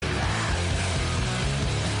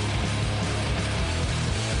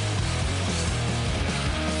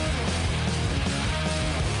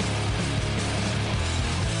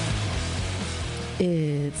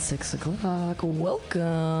It's 6 o'clock.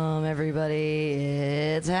 Welcome, everybody.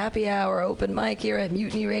 It's Happy Hour Open Mic here at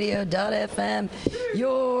MutinyRadio.fm.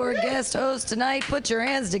 Your guest host tonight, put your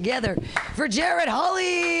hands together for Jared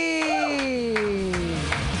Holly.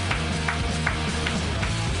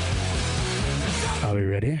 Are we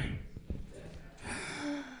ready?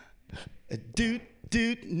 Do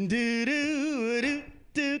do do do do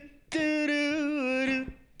do do do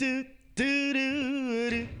do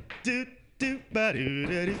do do do ba do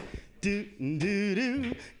do do do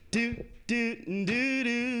do do do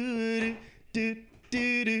do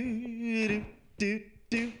do do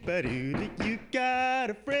do ba do. You got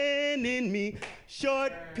a friend in me.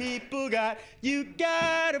 Short people got. You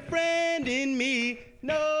got a friend in me.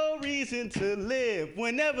 No reason to live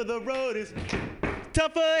whenever the road is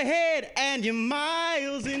tough ahead and you're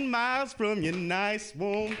miles and miles from your nice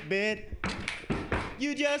warm bed.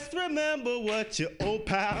 You just remember what your old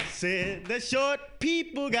pal said, that short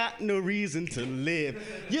people got no reason to live.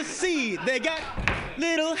 You see, they got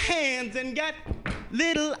little hands and got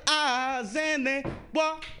little eyes, and they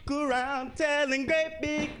walk around telling great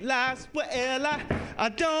big lies. Well, I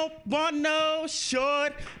don't want no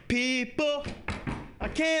short people. I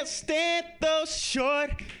can't stand those short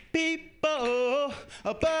people,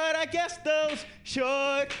 but I guess those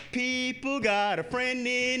short people got a friend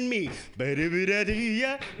in me.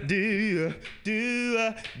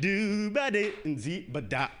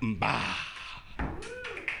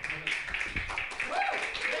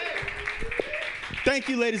 Thank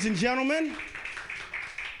you, ladies and gentlemen.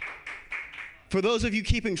 For those of you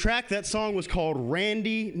keeping track, that song was called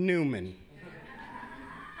Randy Newman.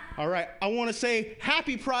 All right, I want to say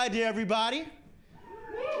happy Pride to everybody.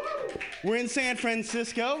 We're in San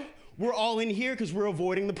Francisco. We're all in here because we're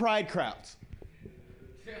avoiding the Pride crowds.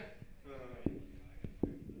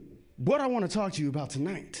 What I want to talk to you about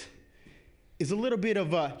tonight is a little bit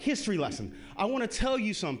of a history lesson. I want to tell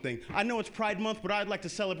you something. I know it's Pride Month, but I'd like to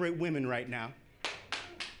celebrate women right now.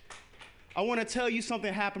 I want to tell you something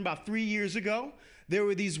that happened about 3 years ago. There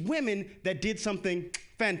were these women that did something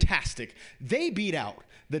fantastic. They beat out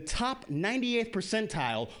the top 98th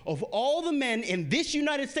percentile of all the men in this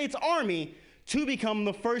United States Army to become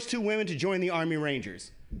the first 2 women to join the Army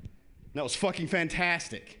Rangers. That was fucking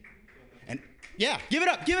fantastic. And yeah, give it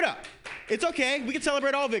up, give it up. It's okay, we can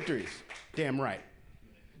celebrate all victories. Damn right.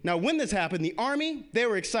 Now, when this happened, the Army, they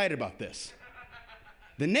were excited about this.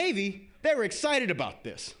 The Navy, they were excited about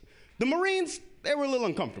this. The Marines, they were a little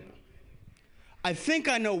uncomfortable. I think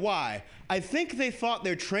I know why. I think they thought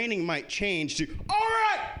their training might change to, all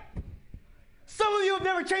right, some of you have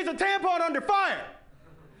never changed a tampon under fire.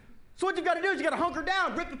 So what you gotta do is you gotta hunker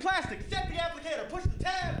down, grip the plastic, set the applicator, push the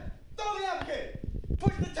tab, throw the applicator,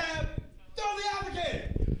 push the tab, throw the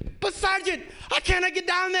applicator. But Sergeant, how can I get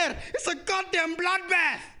down there? It's a goddamn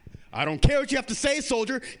bloodbath. I don't care what you have to say,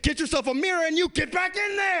 soldier. Get yourself a mirror and you get back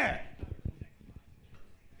in there.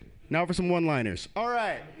 Now for some one-liners. All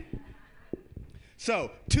right.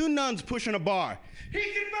 So, 2 nuns pushing a bar. He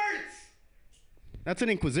converts! That's an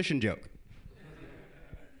Inquisition joke.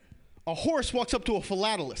 A horse walks up to a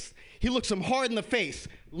philatelist. He looks him hard in the face,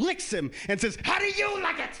 licks him, and says, how do you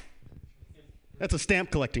like it? That's a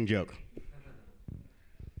stamp collecting joke.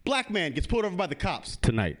 Black man gets pulled over by the cops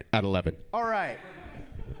tonight at 11. All right.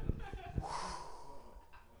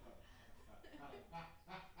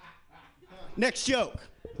 Next joke.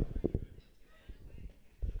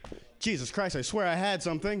 Jesus Christ, I swear I had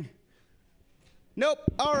something. Nope.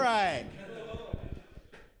 All right.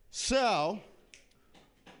 So,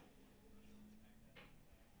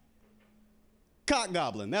 cock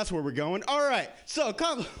goblin. That's where we're going. All right. So,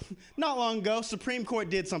 not long ago, Supreme Court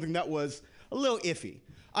did something that was a little iffy.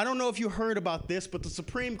 I don't know if you heard about this, but the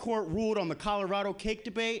Supreme Court ruled on the Colorado cake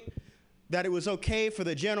debate that it was okay for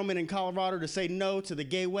the gentleman in Colorado to say no to the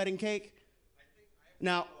gay wedding cake.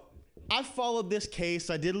 Now, I followed this case,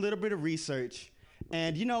 I did a little bit of research,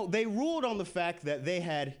 and you know, they ruled on the fact that they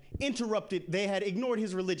had ignored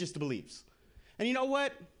his religious beliefs. And you know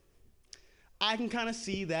what? I can kind of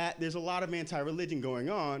see that there's a lot of anti-religion going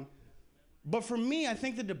on, but for me, I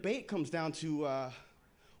think the debate comes down to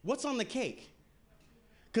what's on the cake?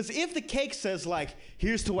 Because if the cake says like,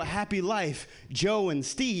 here's to a happy life, Joe and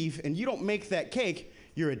Steve, and you don't make that cake,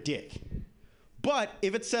 you're a dick. But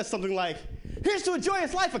if it says something like, here's to a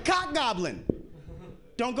joyous life, a cock goblin,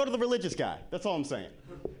 don't go to the religious guy. That's all I'm saying.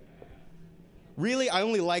 Really, I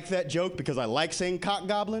only like that joke because I like saying cock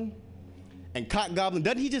goblin. And cock goblin,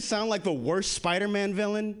 doesn't he just sound like the worst Spider-Man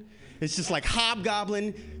villain? It's just like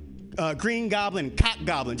hobgoblin, green goblin, cock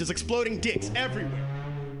goblin, just exploding dicks everywhere.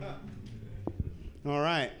 All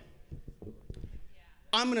right.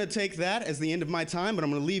 I'm going to take that as the end of my time, but I'm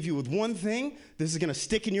going to leave you with one thing. This is going to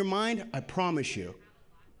stick in your mind, I promise you.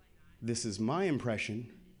 This is my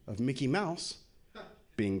impression of Mickey Mouse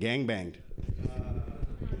being gangbanged.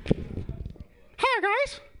 Hi,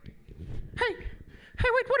 guys. Hey,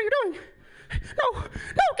 wait, what are you doing? No,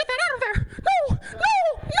 get that out of there. No.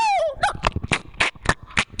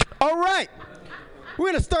 All right. We're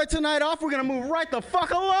going to start tonight off. We're going to move right the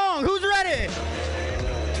fuck along. Who's ready?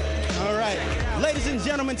 All right. Ladies and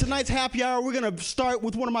gentlemen, tonight's happy hour, we're going to start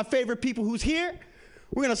with one of my favorite people who's here.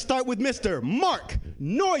 We're going to start with Mr. Mark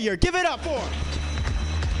Neuer. Give it up for him.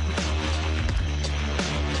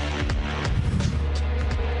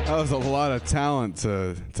 That was a lot of talent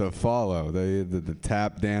to follow. They did the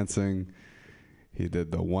tap dancing. He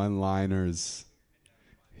did the one-liners.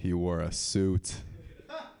 He wore a suit.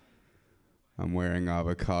 I'm wearing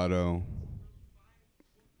avocado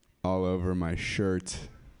all over my shirt.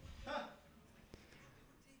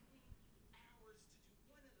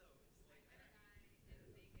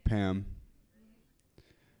 Pam,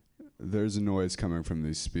 there's a noise coming from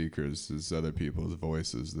these speakers. There's other people's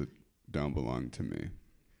voices that don't belong to me.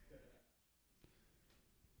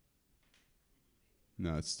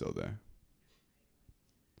 No, it's still there.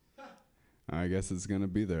 I guess it's going to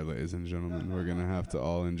be there, ladies and gentlemen. We're going to have to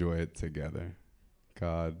all enjoy it together.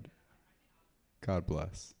 God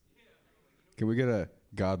bless. Can we get a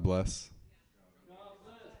God bless? God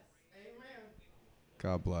bless. Amen.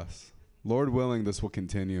 God bless. Lord willing, this will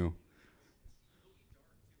continue.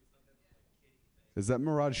 Is that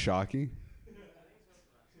Murad Shaki?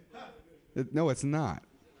 No, it's not.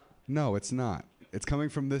 No, it's not. It's coming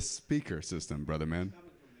from this speaker system, brother man.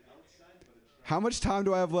 How much time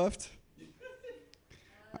do I have left?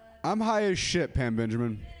 I'm high as shit, Pam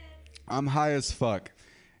Benjamin. I'm high as fuck.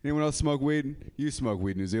 Anyone else smoke weed? You smoke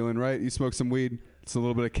weed, New Zealand, right? You smoke some weed? It's a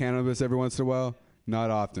little bit of cannabis every once in a while?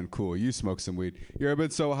 Not often. Cool. You smoke some weed. You ever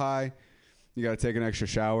been so high, you got to take an extra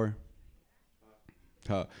shower?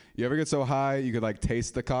 You ever get so high, you could, like,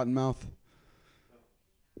 taste the cotton mouth?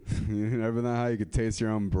 You ever been that high, you could taste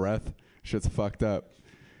your own breath? Shit's fucked up.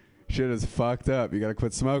 Shit is fucked up. You got to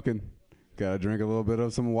quit smoking. Got to drink a little bit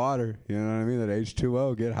of some water. You know what I mean? That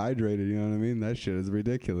H2O, get hydrated. You know what I mean? That shit is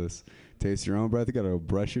ridiculous. Taste your own breath. You got to go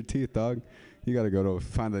brush your teeth, dog. You got to go to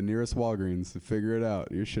find the nearest Walgreens to figure it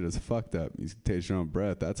out. Your shit is fucked up. You taste your own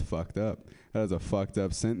breath. That's fucked up. That is a fucked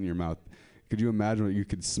up scent in your mouth. Could you imagine what you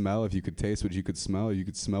could smell if you could taste what you could smell? Or you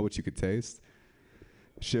could smell what you could taste?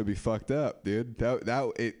 Shit would be fucked up, dude.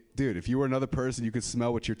 Dude, if you were another person, you could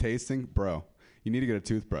smell what you're tasting, bro. You need to get a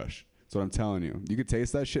toothbrush. That's what I'm telling you. You could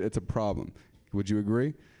taste that shit, it's a problem. Would you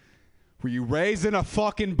agree? Were you raised in a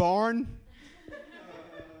fucking barn?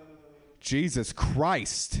 Jesus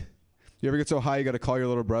Christ. You ever get so high you got to call your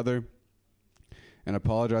little brother and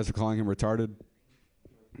apologize for calling him retarded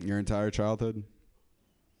your entire childhood?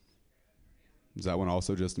 Is that one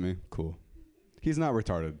also just me? Cool. He's not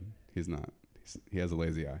retarded. He's not. He has a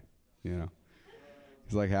lazy eye, you know.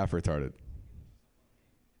 He's like half retarded.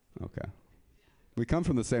 Okay. We come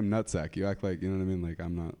from the same nutsack. You act like, you know what I mean? Like,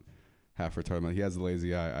 I'm not half retarded. He has a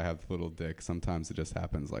lazy eye. I have a little dick. Sometimes it just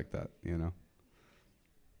happens like that, you know?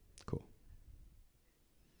 Cool.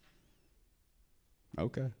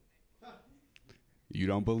 Okay. You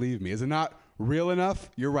don't believe me. Is it not real enough?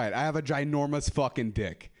 You're right. I have a ginormous fucking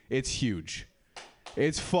dick. It's huge.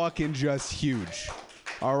 It's fucking just huge.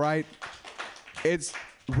 All right? It's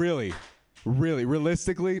really,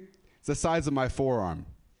 realistically, it's the size of my forearm.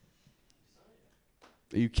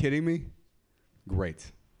 Are you kidding me?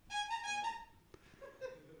 Great.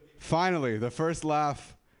 Finally, the first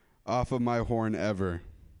laugh off of my horn ever.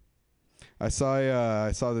 I saw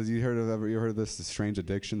this. You heard of this? The strange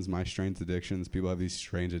addictions, my strange addictions. People have these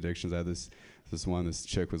strange addictions. I had this this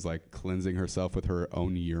chick was like cleansing herself with her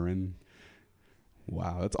own urine.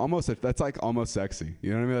 Wow, that's like almost sexy.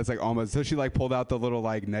 You know what I mean? That's like almost. So she like pulled out the little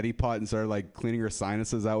like neti pot and started like cleaning her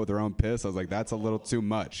sinuses out with her own piss. I was like, that's a little too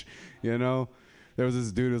much. You know? There was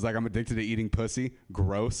this dude who was like, I'm addicted to eating pussy.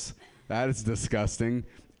 Gross. That is disgusting.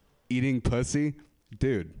 Eating pussy?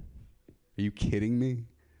 Dude, are you kidding me?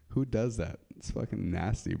 Who does that? It's fucking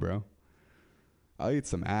nasty, bro. I'll eat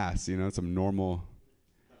some ass, you know, some normal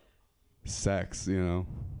sex, you know.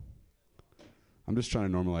 I'm just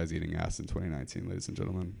trying to normalize eating ass in 2019, ladies and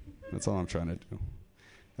gentlemen. That's all I'm trying to do.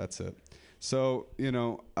 That's it. So, you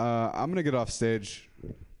know, I'm going to get off stage,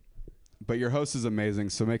 but your host is amazing,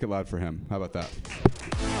 so make it loud for him. How about that?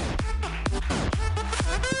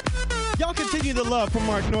 Y'all continue the love for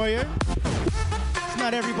Mark Neuer. It's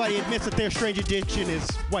not everybody admits that their strange addiction is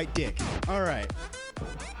white dick. All right.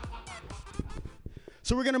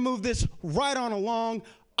 So we're going to move this right on along.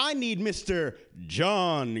 I need Mr.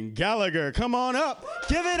 John Gallagher. Come on up.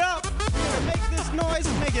 Give it up. We're gonna make this noise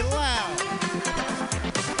and make it loud.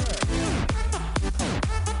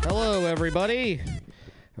 Hello, everybody.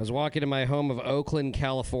 I was walking to my home of Oakland,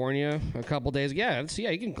 California a couple days ago. Yeah,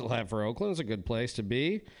 you can clap for Oakland. It's a good place to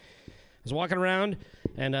be. I was walking around,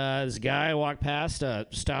 and this guy walked past,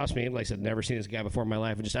 stops me. Like I said, never seen this guy before in my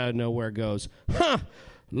life, and just out of nowhere goes, "Huh,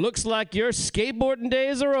 looks like your skateboarding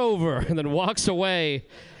days are over," and then walks away.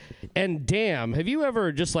 And damn, have you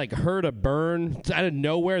ever just like heard a burn out of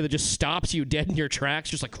nowhere that just stops you dead in your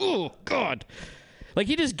tracks? Just like, oh, God. Like,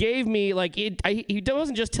 he just gave me, like, he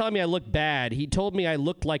wasn't just telling me I looked bad. He told me I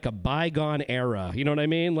looked like a bygone era. You know what I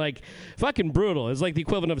mean? Like, fucking brutal. It's like the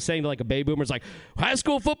equivalent of saying to, like, a baby boomer, it's like, high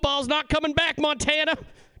school football's not coming back, Montana.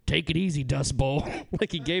 Take it easy, Dust Bowl.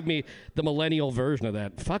 Like, he gave me the millennial version of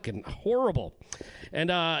that. Fucking horrible.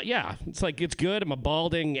 And, yeah, it's like, it's good. I'm a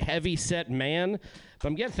balding, heavy-set man. But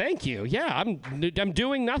I'm getting, thank you. Yeah, I'm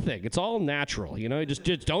doing nothing. It's all natural, you know.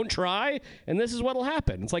 Just don't try, and this is what'll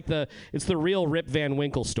happen. It's like it's the real Rip Van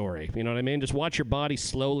Winkle story. You know what I mean? Just watch your body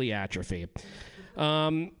slowly atrophy.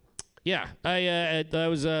 Yeah, I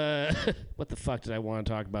was what the fuck did I want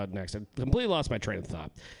to talk about next? I completely lost my train of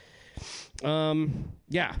thought.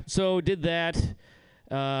 Yeah, so did that.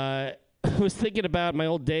 I was thinking about my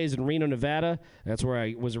old days in Reno, Nevada. That's where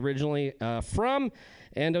I was originally from,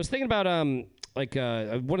 and I was thinking about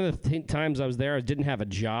one of the times I was there, I didn't have a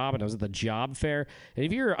job, and I was at the job fair. And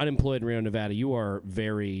if you're unemployed in Reno, Nevada, you are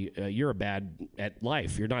you're bad at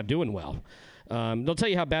life. You're not doing well. They'll tell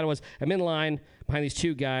you how bad it was. I'm in line behind these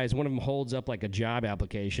two guys. One of them holds up like a job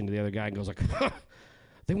application to the other guy and goes like, huh,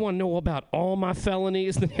 they want to know about all my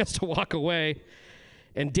felonies, and then he has to walk away.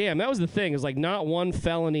 And damn, that was the thing. Is like not one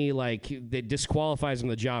felony like that disqualifies him from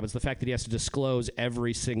the job. It's the fact that he has to disclose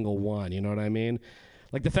every single one. You know what I mean?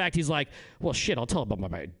 Like the fact he's like, well, shit, I'll tell about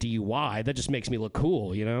my DUI. That just makes me look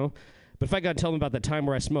cool, you know? But if I got to tell him about the time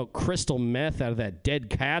where I smoked crystal meth out of that dead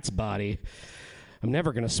cat's body, I'm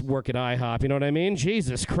never going to work at IHOP, you know what I mean?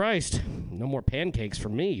 Jesus Christ. No more pancakes for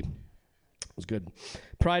me. It was good.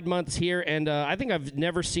 Pride Month's here, and I think I've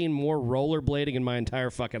never seen more rollerblading in my entire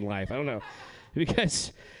fucking life. I don't know.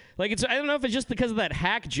 Because... like, I don't know if it's just because of that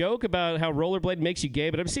hack joke about how rollerblade makes you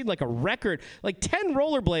gay, but I've seen, like, a record, like, 10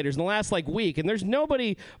 rollerbladers in the last, like, week, and there's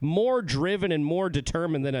nobody more driven and more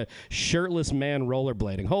determined than a shirtless man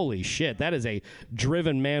rollerblading. Holy shit, that is a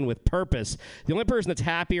driven man with purpose. The only person that's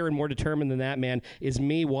happier and more determined than that man is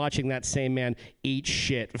me watching that same man eat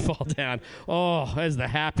shit and fall down. Oh, that is the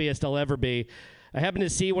happiest I'll ever be. I happened to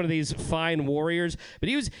see one of these fine warriors, but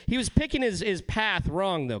he was picking his path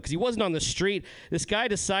wrong, though, because he wasn't on the street. This guy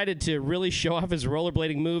decided to really show off his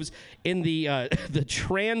rollerblading moves in the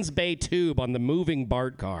Transbay tube on the moving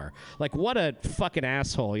BART car. Like, what a fucking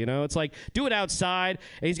asshole, you know? It's like, do it outside,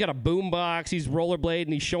 and he's got a boombox, he's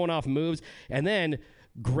rollerblading, he's showing off moves, and then...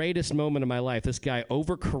 greatest moment of my life. This guy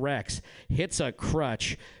overcorrects, hits a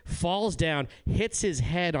crutch, falls down, hits his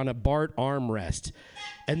head on a BART armrest.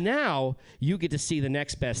 And now you get to see the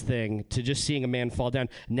next best thing to just seeing a man fall down.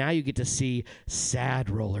 Now you get to see sad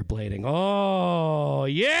rollerblading. Oh,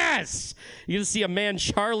 yes! You get to see a man,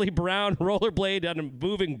 Charlie Brown, rollerblade on a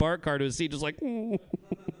moving BART car to his seat, just like...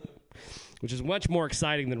 which is much more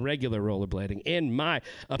exciting than regular rollerblading, in my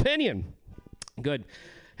opinion. Good.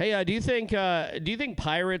 Hey, do you think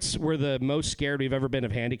pirates were the most scared we've ever been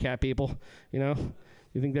of handicapped people? You know,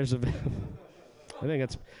 you think there's a? I think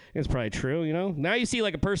it's probably true. You know, now you see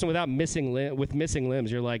like a person with missing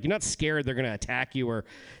limbs. You're like, you're not scared they're gonna attack you or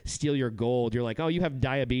steal your gold. You're like, oh, you have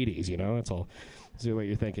diabetes. You know, that's all. That's what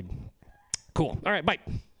you're thinking. Cool. All right, bye.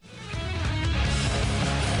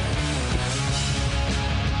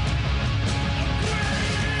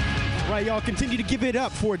 Right, y'all, continue to give it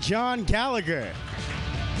up for John Gallagher.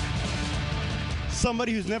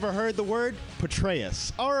 Somebody who's never heard the word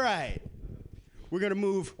Petraeus. All right. We're going to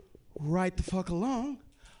move right the fuck along.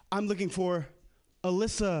 I'm looking for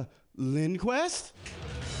Alyssa Lindquist.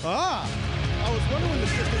 I was wondering when the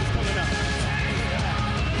system was coming up.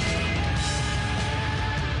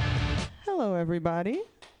 Hello, everybody.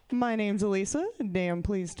 My name's Elisa. Damn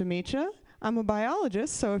pleased to meet you. I'm a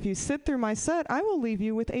biologist, so if you sit through my set, I will leave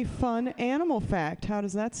you with a fun animal fact. How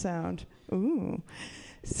does that sound? Ooh.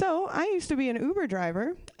 So, I used to be an Uber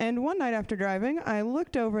driver, and one night after driving, I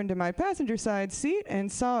looked over into my passenger side seat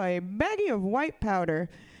and saw a baggie of white powder.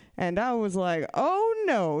 And I was like, oh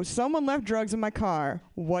no, someone left drugs in my car.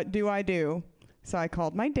 What do I do? So I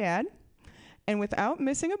called my dad, and without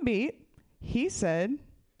missing a beat, he said,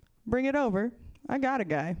 bring it over. I got a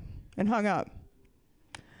guy, and hung up.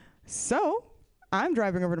 So, I'm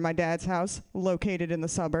driving over to my dad's house, located in the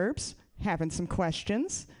suburbs. having some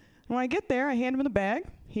questions. When I get there, I hand him the bag.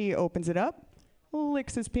 He opens it up,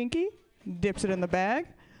 licks his pinky, dips it in the bag,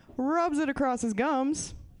 rubs it across his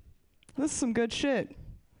gums. This is some good shit.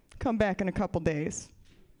 Come back in a couple days.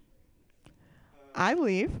 I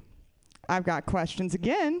leave. I've got questions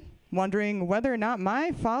again, wondering whether or not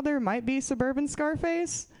my father might be suburban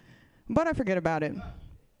Scarface, but I forget about it.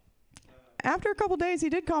 After a couple days, he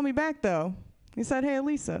did call me back, though. He said, "Hey,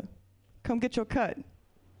 Elisa, come get your cut."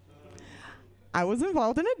 I was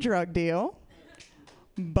involved in a drug deal,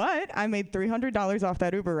 but I made $300 off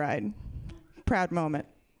that Uber ride. Proud moment.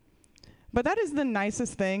 But that is the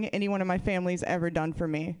nicest thing anyone in my family's ever done for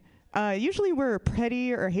me. Usually we're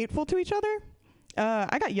petty or hateful to each other.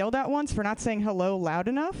 I got yelled at once for not saying hello loud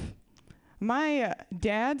enough. My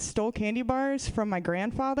dad stole candy bars from my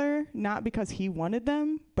grandfather, not because he wanted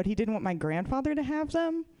them, but he didn't want my grandfather to have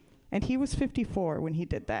them, and he was 54 when he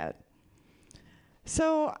did that.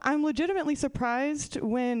 So I'm legitimately surprised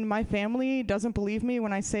when my family doesn't believe me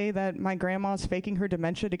when I say that my grandma's faking her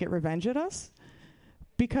dementia to get revenge at us,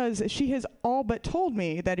 because she has all but told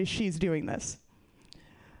me that she's doing this.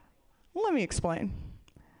 Let me explain.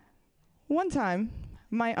 One time,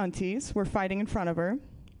 my aunties were fighting in front of her.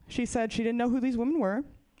 She said she didn't know who these women were.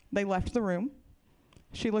 They left the room.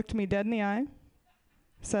 She looked me dead in the eye,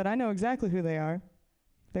 said, "I know exactly who they are.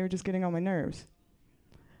 They were just getting on my nerves."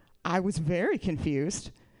 I was very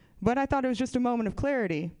confused, but I thought it was just a moment of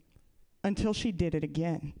clarity until she did it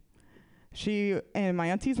again. She and my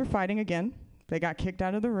aunties were fighting again. They got kicked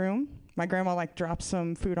out of the room. My grandma dropped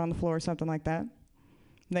some food on the floor or something like that.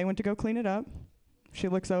 They went to go clean it up. She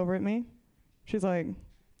looks over at me. She's like,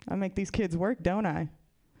 "I make these kids work, don't I?"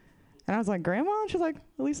 And I was like, "Grandma?" And she's like,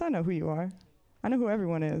 "At least I know who you are. I know who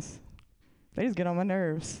everyone is. They just get on my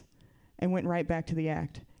nerves." And went right back to the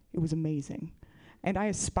act. It was amazing. And I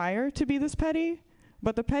aspire to be this petty,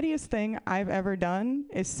 but the pettiest thing I've ever done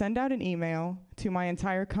is send out an email to my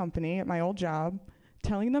entire company at my old job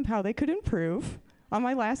telling them how they could improve on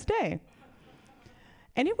my last day.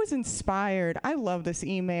 And it was inspired. I love this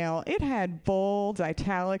email. It had bolds,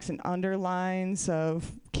 italics, and underlines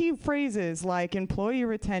of key phrases like employee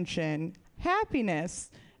retention,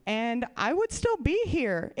 happiness, and I would still be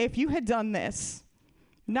here if you had done this.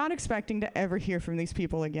 Not expecting to ever hear from these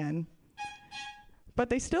people again. But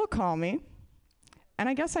they still call me, and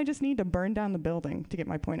I guess I just need to burn down the building to get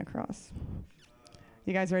my point across.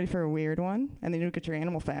 You guys ready for a weird one? And then you'll get your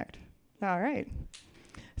animal fact. All right.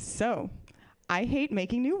 So, I hate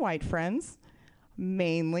making new white friends,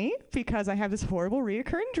 mainly because I have this horrible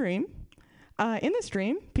reoccurring dream. In this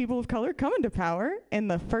dream, people of color come into power, and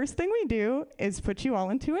the first thing we do is put you all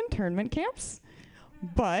into internment camps.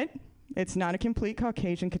 But it's not a complete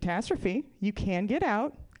Caucasian catastrophe. You can get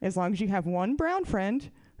out as long as you have one brown friend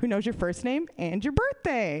who knows your first name and your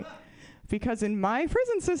birthday. Because in my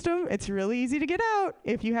prison system, it's really easy to get out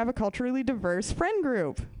if you have a culturally diverse friend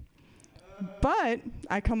group. But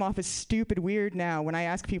I come off as stupid weird now when I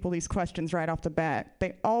ask people these questions right off the bat.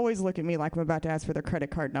 They always look at me like I'm about to ask for their credit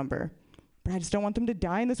card number. But I just don't want them to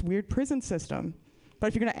die in this weird prison system. But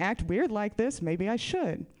if you're going to act weird like this, maybe I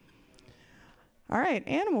should. All right,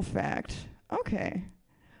 animal fact. Okay.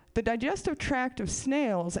 The digestive tract of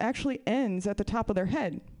snails actually ends at the top of their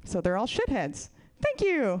head, so they're all shitheads. Thank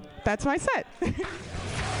you. That's my set.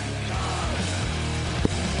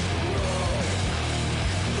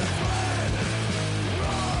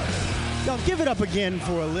 Y'all give it up again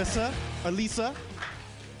for Elisa.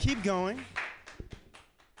 Keep going.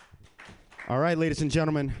 All right, ladies and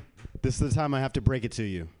gentlemen, this is the time I have to break it to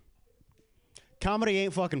you. Comedy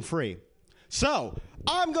ain't fucking free. So,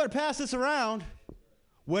 I'm going to pass this around.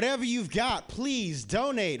 Whatever you've got, please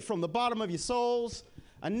donate from the bottom of your souls.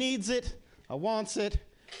 I needs it. I wants it.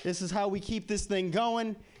 This is how we keep this thing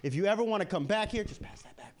going. If you ever want to come back here, just pass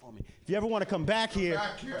that back for me. If you ever want to come back here.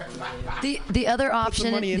 The other option. Put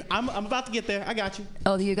some money in. I'm about to get there. I got you.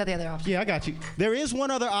 Oh, you got the other option. Yeah, I got you. There is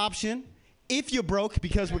one other option. If you're broke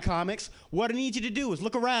because we're comics, what I need you to do is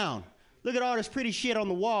look around. Look at all this pretty shit on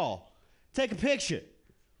the wall. Take a picture.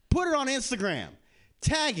 Put it on Instagram.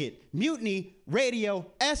 Tag it, MutinyRadio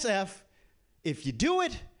SF. If you do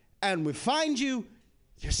it and we find you,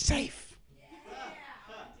 you're safe.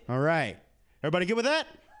 Yeah. All right. Everybody good with that?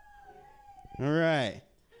 All right.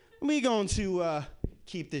 We're going to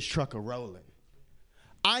keep this trucker rolling.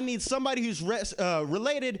 I need somebody who's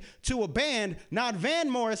related to a band, not Van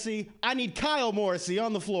Morrissey. I need Kyle Morrissey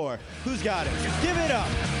on the floor. Who's got it? Give it up.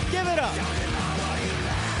 Give it up.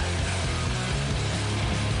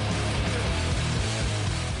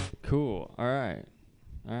 Cool. All right.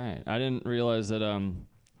 I didn't realize that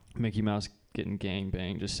Mickey Mouse getting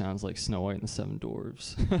gangbanged just sounds like Snow White and the Seven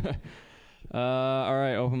Dwarfs. All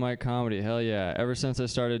right, open mic comedy. Hell yeah. Ever since I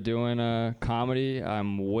started doing comedy,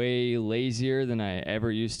 I'm way lazier than I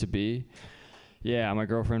ever used to be. Yeah, my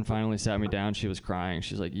girlfriend finally sat me down. She was crying.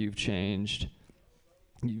 She's like, you've changed.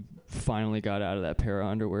 You finally got out of that pair of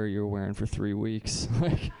underwear you were wearing for 3 weeks.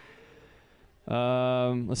 Like,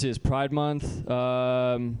 let's see, it's Pride Month.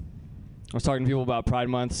 I was talking to people about Pride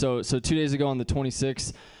Month. So 2 days ago on the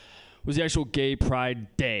 26th was the actual Gay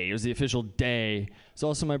Pride Day. It was the official day. It's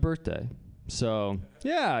also my birthday. So,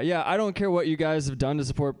 yeah, I don't care what you guys have done to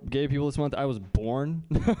support gay people this month. I was born,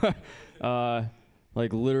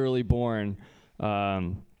 like literally born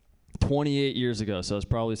 28 years ago. So I was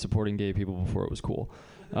probably supporting gay people before it was cool.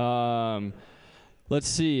 Let's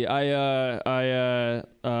see. It's an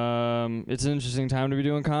interesting time to be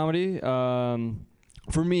doing comedy.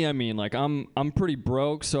 For me, I mean, like I'm pretty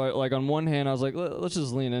broke. So like on one hand, I was like, let's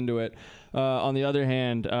just lean into it. On the other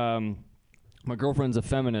hand, my girlfriend's a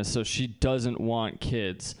feminist, so she doesn't want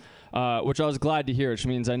kids, which I was glad to hear, which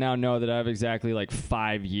means I now know that I have exactly like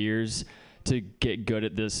 5 years to get good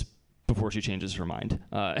at this before she changes her mind.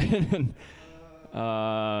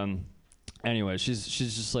 Anyway, she's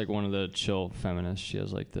just like one of the chill feminists. She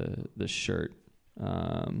has like the shirt.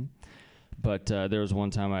 But there was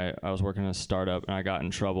one time I was working in a startup and I got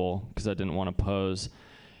in trouble because I didn't want to pose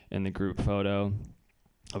in the group photo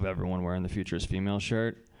of everyone wearing the Future is Female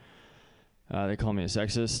shirt. They call me a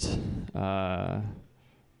sexist.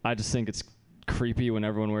 I just think it's creepy when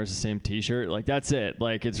everyone wears the same t-shirt. Like, that's it.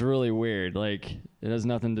 Like, it's really weird. Like, it has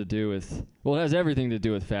nothing to do with... Well, it has everything to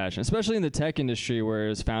do with fashion, especially in the tech industry where it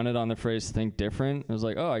was founded on the phrase think different. It was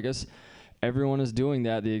like, oh, I guess everyone is doing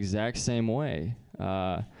that the exact same way.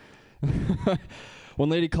 One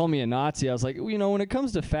lady called me a Nazi. I was like, you know, when it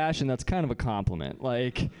comes to fashion, that's kind of a compliment.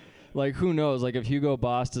 Like who knows? Like, if Hugo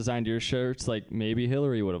Boss designed your shirts, like, maybe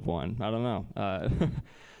Hillary would have won. I don't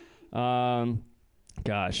know.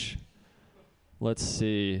 Gosh. Let's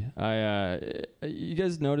see. You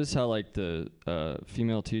guys notice how, like, the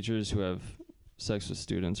female teachers who have sex with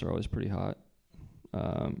students are always pretty hot?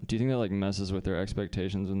 Do you think that, like, messes with their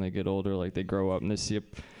expectations when they get older? Like, they grow up and they see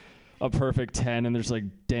a perfect 10 and they're just like,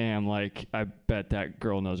 damn, like, I bet that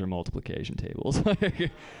girl knows her multiplication tables.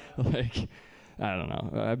 like, I don't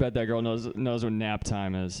know. I bet that girl knows what nap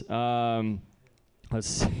time is. Let's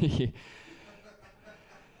see.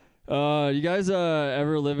 You guys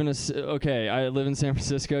ever live in okay, I live in San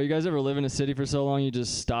Francisco. You guys ever live in a city for so long you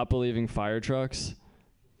just stop believing fire trucks?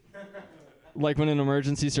 Like when an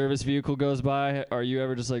emergency service vehicle goes by, are you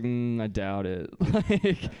ever just like, I doubt it?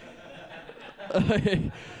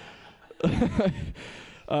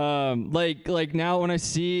 Like now when I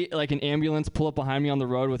see like an ambulance pull up behind me on the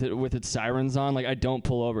road with its sirens on, like I don't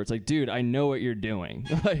pull over. It's like, dude, I know what you're doing.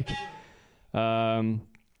 Like, I'm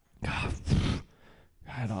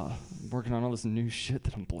working on all this new shit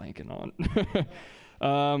that I'm blanking on.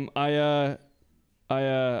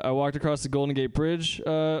 I walked across the Golden Gate Bridge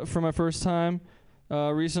for my first time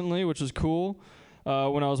recently, which was cool.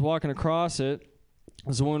 When I was walking across it,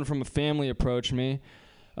 this woman from a family approached me.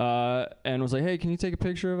 And was like, hey, can you take a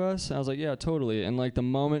picture of us? And I was like, yeah, totally. And like the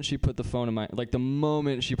moment she put the phone in my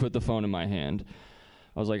hand,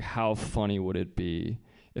 I was like, how funny would it be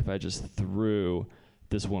if I just threw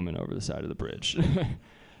this woman over the side of the bridge?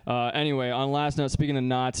 Anyway, on last note, speaking of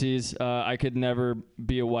Nazis, I could never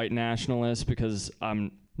be a white nationalist because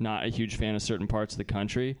I'm not a huge fan of certain parts of the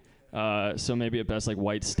country. So maybe at best, like,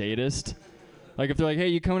 white statist. Like, if they're like, hey,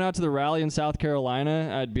 you coming out to the rally in South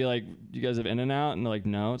Carolina? I'd be like, you guys have In-N-Out? And they're like,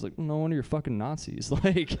 no. It's like, well, no wonder you're fucking Nazis.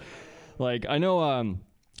 Like, I know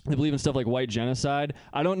they believe in stuff like white genocide.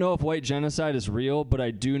 I don't know if white genocide is real, but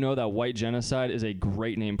I do know that white genocide is a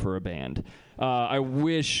great name for a band. I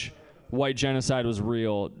wish white genocide was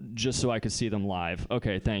real just so I could see them live.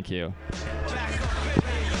 Okay, thank you.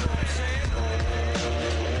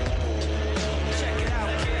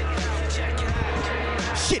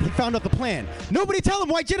 Shit, he found out the plan. Nobody tell him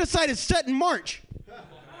white genocide is set in March.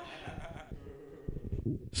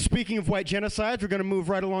 Speaking of white genocides, we're going to move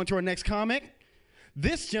right along to our next comic.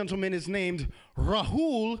 This gentleman is named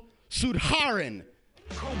Rahul Sudharan.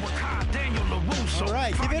 All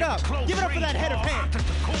right, give it up. Give it up for that head of hair.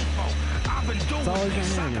 It's always my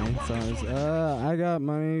hair, man. It's always, I got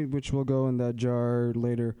money, which will go in that jar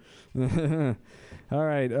later. All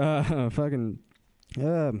right,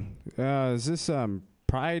 is this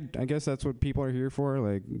Pride? I guess that's what people are here for.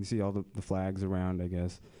 Like, you see all the flags around, I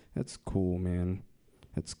guess. That's cool, man.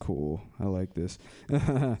 That's cool. I like this.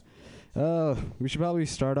 We should probably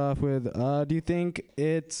start off with, do you think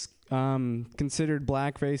it's considered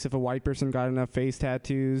blackface if a white person got enough face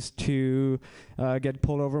tattoos to get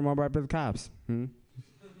pulled over more by the cops?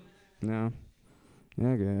 No.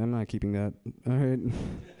 Okay, I'm not keeping that. All right.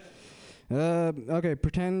 Okay,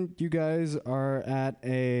 pretend you guys are at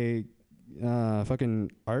a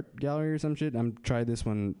fucking art gallery or some shit. I'm tried this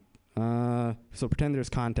one. So pretend there's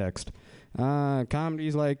context.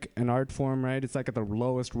 Comedy's like an art form, right? It's like at the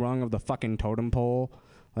lowest rung of the fucking totem pole.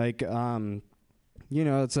 Like,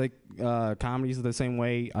 it's like comedy's the same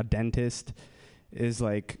way a dentist is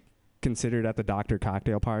like considered at the doctor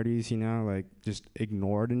cocktail parties, like just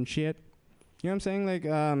ignored and shit. You know what I'm saying? Like,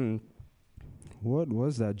 what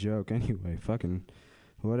was that joke anyway? Fucking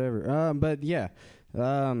whatever. But yeah.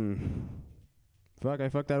 Fuck, I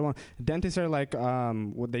fucked that one. Dentists are like,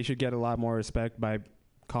 what they should get a lot more respect by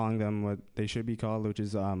calling them what they should be called, which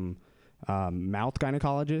is mouth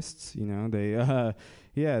gynecologists.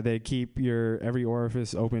 They keep your every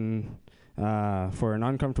orifice open for an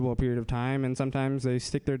uncomfortable period of time, and sometimes they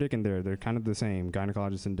stick their dick in there. They're kind of the same,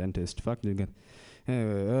 gynecologist and dentist. Fuck.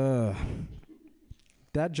 Anyway,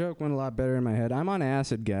 that joke went a lot better in my head. I'm on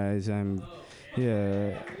acid, guys. I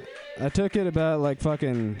took it about like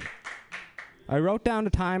fucking. I wrote down the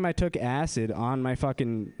time I took acid on my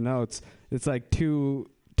fucking notes. It's like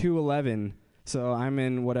 2:11. So I'm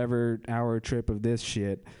in whatever hour trip of this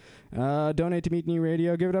shit. Donate to Mutiny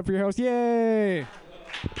Radio. Give it up for your host. Yay! I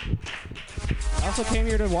also came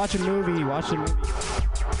here to watch a movie.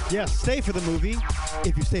 Yes, stay for the movie.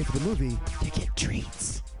 If you stay for the movie, you get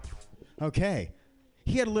treats. Okay.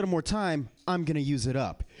 He had a little more time. I'm going to use it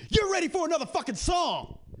up. You're ready for another fucking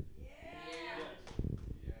song?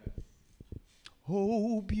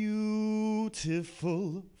 Oh,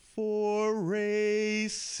 beautiful for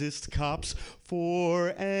racist cops,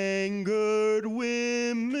 for angered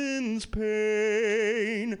women's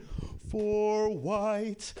pain, for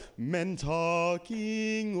white men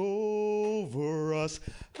talking over us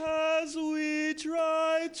as we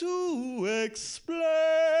try to explain.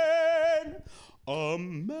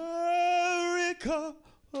 America,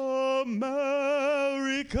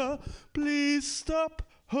 America, please stop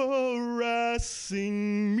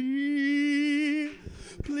harassing me.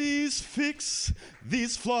 Please fix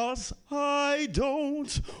these flaws. I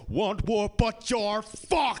don't want war, but you're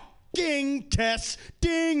fucking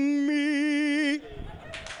testing me.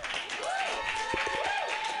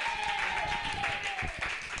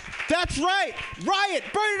 That's right. Riot.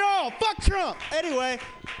 Burn it all. Fuck Trump. Anyway,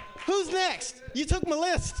 who's next? You took my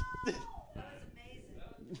list. That was amazing.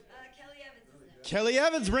 Kelly Evans is next. Kelly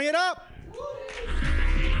Evans, bring it up.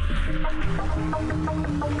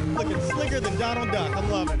 Looking slicker than Donald Duck. I'm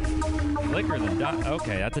loving it. Slicker than Duck?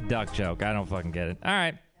 Okay, that's a duck joke. I don't fucking get it. All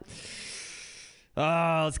right.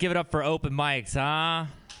 Let's give it up for open mics, huh?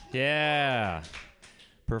 Yeah.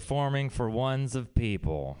 Performing for ones of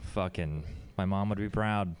people. Fucking, my mom would be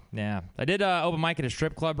proud. Yeah. I did open mic at a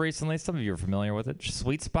strip club recently. Some of you are familiar with it.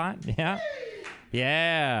 Sweet Spot. Yeah.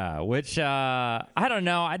 Yeah, which, I don't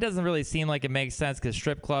know. It doesn't really seem like it makes sense because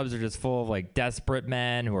strip clubs are just full of, like, desperate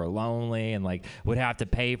men who are lonely and, like, would have to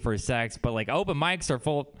pay for sex. But, like, open mics are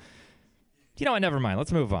full of... You know what? Never mind.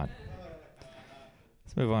 Let's move on.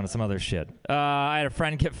 Let's move on to some other shit. I had a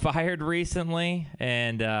friend get fired recently,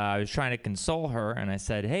 and I was trying to console her, and I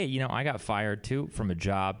said, hey, I got fired, too, from a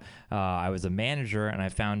job. I was a manager, and I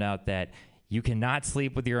found out that... You cannot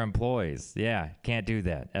sleep with your employees. Yeah, can't do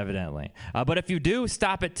that, evidently. But if you do,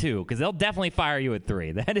 stop at 2, because they'll definitely fire you at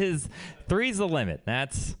 3. 3's the limit.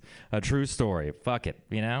 That's a true story. Fuck it,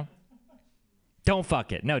 Don't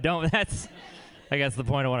fuck it. No, don't. That's, I guess, the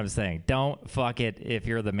point of what I'm saying. Don't fuck it if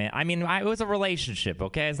you're the man. I mean, it was a relationship,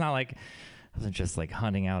 okay? It's not like I wasn't just, like,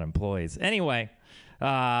 hunting out employees. Anyway,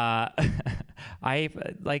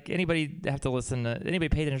 anybody have to listen to, anybody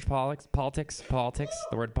pay attention to politics,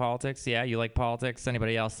 the word politics? Yeah, you like politics?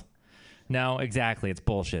 Anybody else? No, exactly. It's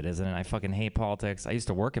bullshit, isn't it? I fucking hate politics. I used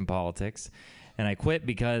to work in politics, and I quit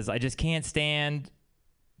because I just can't stand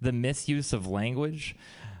the misuse of language.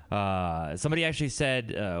 Somebody actually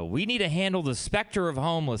said, we need to handle the specter of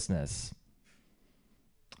homelessness.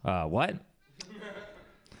 What?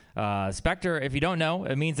 Spectre, if you don't know,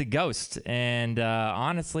 it means a ghost. And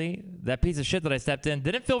honestly, that piece of shit that I stepped in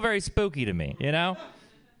didn't feel very spooky to me,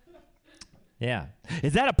 Yeah.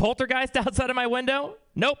 Is that a poltergeist outside of my window?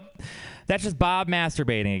 Nope. That's just Bob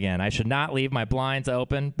masturbating again. I should not leave my blinds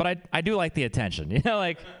open, but I do like the attention.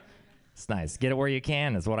 It's nice. Get it where you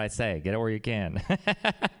can is what I say. Get it where you can.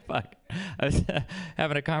 Fuck. I was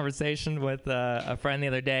having a conversation with a friend the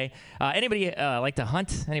other day. Anybody like to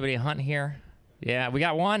hunt? Anybody hunt here? Yeah, we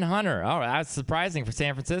got one hunter. Oh, that's surprising for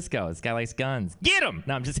San Francisco. This guy likes guns. Get him!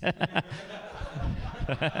 No, I'm just... It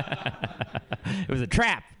was a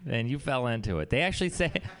trap, and you fell into it. They actually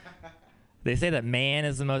say... They say that man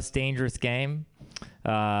is the most dangerous game.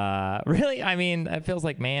 Really, I mean, it feels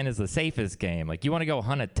like man is the safest game. Like, you want to go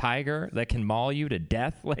hunt a tiger that can maul you to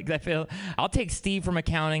death? Like, I'll take Steve from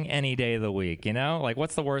accounting any day of the week, you know? Like,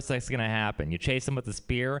 what's the worst that's going to happen? You chase him with a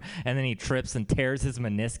spear, and then he trips and tears his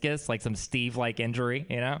meniscus, like some Steve-like injury,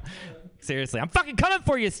 you know? Seriously, I'm fucking coming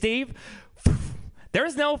for you, Steve.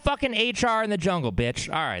 There's no fucking HR in the jungle, bitch.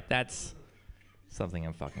 All right, that's something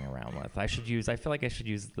I'm fucking around with. I feel like I should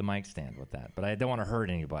use the mic stand with that, but I don't want to hurt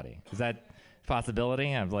anybody. Is that a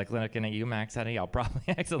possibility? I'm like looking at you, Max Eddie. I'll probably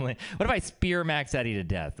accidentally. What if I spear Max Eddie to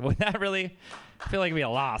death? Would that really feel like it'd be a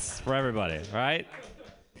loss for everybody, right?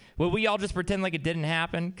 Would we all just pretend like it didn't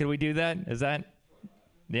happen? Could we do that? Is that?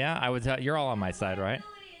 Yeah, I would. You're all on my side, right?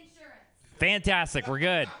 Fantastic. We're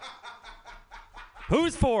good.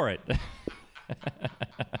 Who's for it?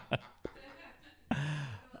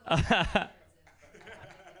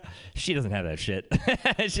 She doesn't have that shit.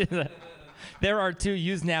 There are 2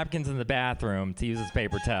 used napkins in the bathroom to use as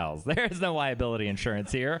paper towels. There is no liability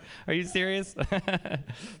insurance here. Are you serious?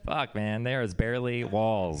 Fuck, man. There is barely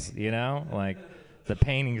walls, you know? Like, the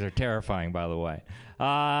paintings are terrifying, by the way.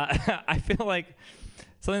 I feel like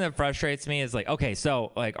something that frustrates me is like, okay,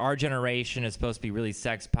 so like our generation is supposed to be really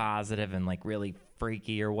sex positive and like really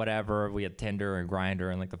freaky or whatever. We had Tinder and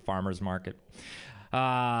Grindr and like the farmer's market.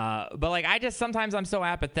 But like sometimes I'm so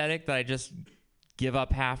apathetic that I just give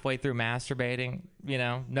up halfway through masturbating, you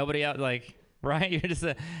know? Nobody else, like, right?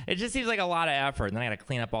 It just seems like a lot of effort. And then I got to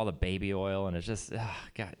clean up all the baby oil and it's just,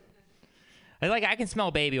 God. I can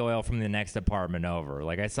smell baby oil from the next apartment over.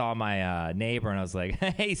 Like, I saw my neighbor and I was like,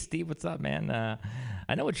 hey, Steve, what's up, man?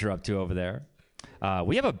 I know what you're up to over there.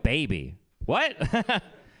 We have a baby. What?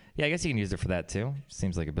 Yeah, I guess you can use it for that, too.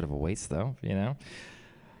 Seems like a bit of a waste, though, you know?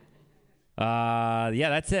 Yeah,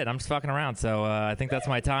 that's it. I'm just fucking around. So I think that's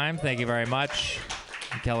my time. Thank you very much.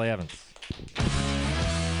 I'm Kelly Evans.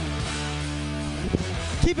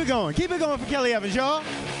 Keep it going. Keep it going for Kelly Evans, y'all.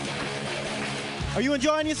 Are you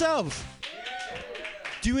enjoying yourselves?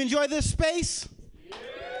 Do you enjoy this space?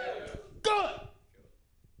 Good.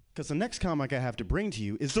 Because the next comic I have to bring to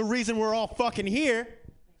you is the reason we're all fucking here.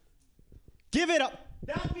 Give it up.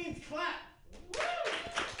 That means clap.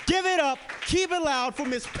 Give it up. Keep it loud for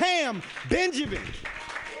Miss Pam Benjamin.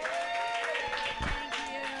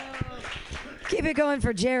 Keep it going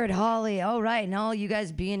for Jared Hawley. All right, and all you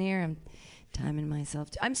guys being here. I'm timing myself.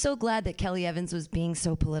 I'm so glad that Kelly Evans was being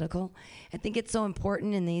so political. I think it's so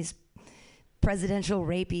important in these presidential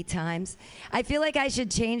rapey times. I feel like I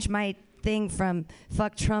should change my thing from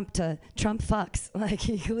fuck Trump to Trump fucks. Like,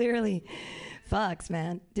 he clearly fucks,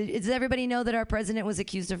 man. Does everybody know that our president was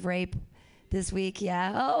accused of rape this week?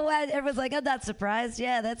 Yeah. Oh, everyone's like, I'm not surprised.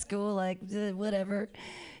 Yeah, that's cool. Like, whatever.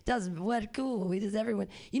 Cool. Does everyone.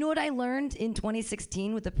 You know what I learned in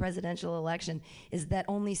 2016 with the presidential election is that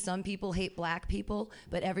only some people hate black people,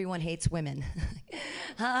 but everyone hates women.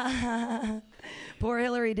 Poor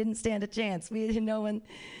Hillary didn't stand a chance. We didn't know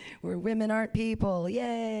where women aren't people.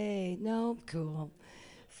 Yay. No? Cool.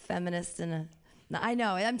 Feminist I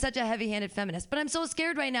know, I'm such a heavy-handed feminist, but I'm so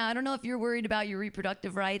scared right now. I don't know if you're worried about your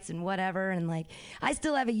reproductive rights and whatever, and like, I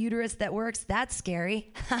still have a uterus that works. That's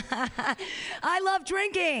scary. I love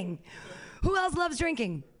drinking. Who else loves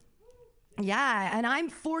drinking? Yeah, and I'm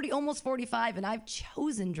 40, almost 45, and I've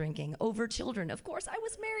chosen drinking over children. Of course, I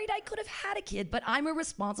was married. I could have had a kid, but I'm a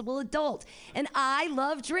responsible adult, and I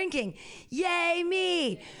love drinking. Yay,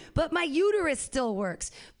 me. But my uterus still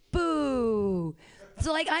works. Boo.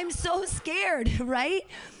 So, like, I'm so scared, right?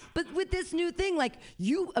 But with this new thing, like,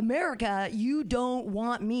 America, you don't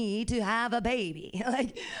want me to have a baby.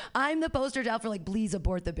 Like, I'm the poster child for, like, please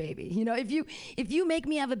abort the baby. You know, if you make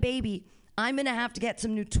me have a baby, I'm going to have to get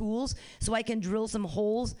some new tools so I can drill some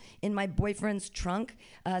holes in my boyfriend's trunk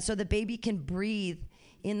so the baby can breathe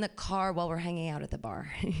in the car while we're hanging out at the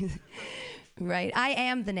bar. Right? I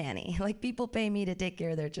am the nanny. Like, people pay me to take care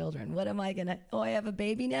of their children. What am I going to... Oh, I have a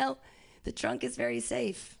baby now? The trunk is very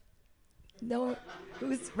safe. No,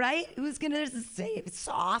 who's going to say it's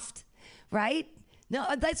soft, right? No,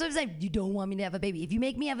 that's what I'm saying. You don't want me to have a baby. If you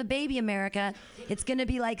make me have a baby, America, it's going to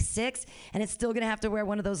be like 6, and it's still going to have to wear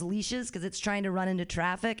one of those leashes because it's trying to run into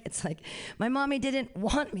traffic. It's like, my mommy didn't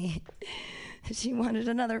want me. She wanted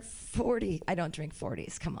another 40. I don't drink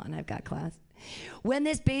 40s. Come on, I've got class. When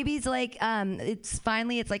this baby's like, it's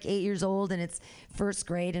like 8 years old and it's first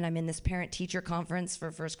grade, and I'm in this parent-teacher conference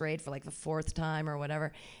for first grade for like the 4th time or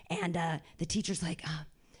whatever, and the teacher's like,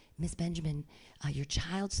 Miss Benjamin, your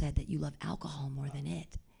child said that you love alcohol more than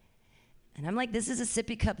it. And I'm like, this is a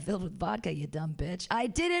sippy cup filled with vodka, you dumb bitch. I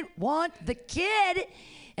didn't want the kid.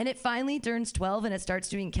 And it finally turns 12 and it starts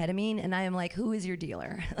doing ketamine. And I am like, who is your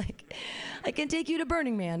dealer? Like, I can take you to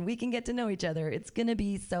Burning Man. We can get to know each other. It's going to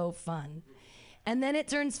be so fun. And then it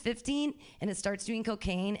turns 15 and it starts doing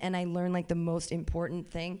cocaine. And I learn like the most important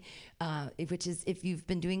thing, which is if you've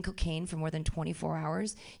been doing cocaine for more than 24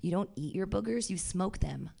 hours, you don't eat your boogers, you smoke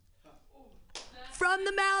them. From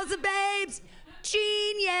the mouths of babes.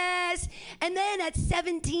 Genius. And then at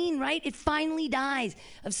 17, right, it finally dies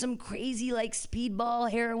of some crazy like speedball,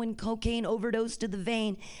 heroin, cocaine overdose to the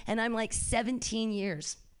vein. And I'm like 17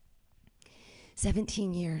 years.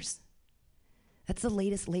 17 years. That's the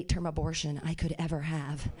latest late-term abortion I could ever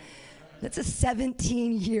have. That's a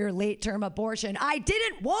 17-year late-term abortion. I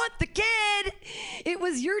didn't want the kid. It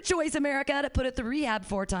was your choice, America, to put it through rehab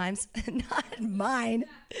 4 times, not mine.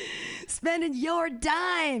 Spending your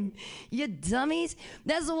dime, you dummies.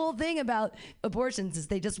 That's the whole thing about abortions is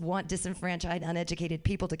they just want disenfranchised, uneducated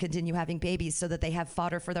people to continue having babies so that they have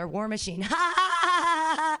fodder for their war machine.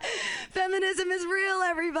 Feminism is real,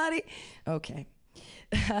 everybody. Okay.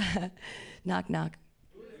 Knock, knock.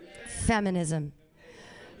 Feminism.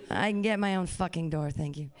 I can get my own fucking door,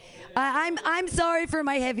 thank you. I'm sorry for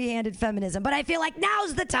my heavy-handed feminism, but I feel like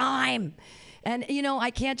now's the time. And, you know,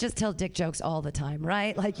 I can't just tell dick jokes all the time,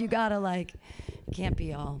 right? Like, you gotta, like, can't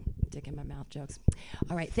be all dick in my mouth jokes.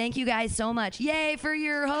 All right, thank you guys so much. Yay for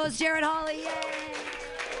your host, Jared Hawley, yay!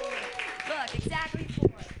 Look, exactly 4.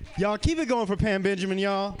 Y'all keep it going for Pam Benjamin,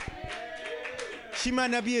 y'all. She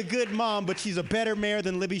might not be a good mom, but she's a better mayor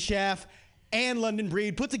than Libby Schaff and London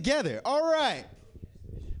Breed put together. All right.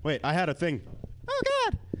 Wait, I had a thing. Oh,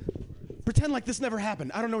 God. Pretend like this never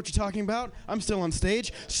happened. I don't know what you're talking about. I'm still on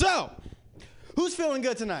stage. So, who's feeling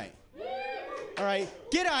good tonight? All right,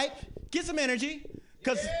 get hype, get some energy,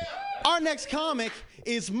 because our next comic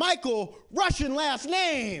is Michael, Russian last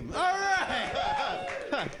name. All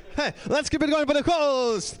right. Hey, let's keep it going for the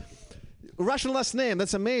host. Russian last name,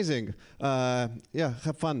 that's amazing. Yeah,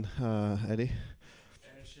 have fun, Eddie.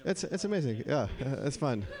 It's amazing. Yeah, it's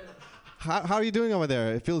fun. How are you doing over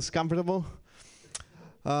there? It feels comfortable.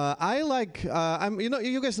 I like.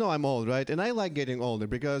 You guys know I'm old, right? And I like getting older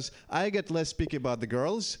because I get less picky about the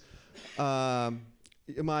girls. My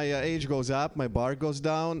age goes up, my bar goes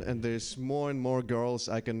down, and there's more and more girls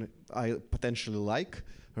I potentially like,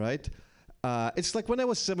 right? It's like when I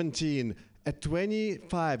was 17. A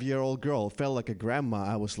 25-year-old girl felt like a grandma.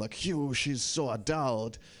 I was like, "Phew, she's so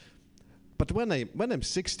adult." But when I'm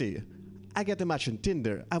 60, I get a match on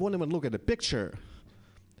Tinder. I won't even look at the picture.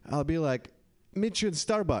 I'll be like, "Meet you in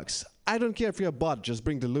Starbucks. I don't care if you're a bot. Just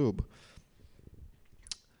bring the lube."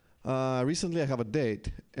 Recently, I have a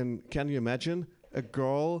date, and can you imagine a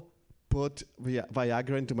girl put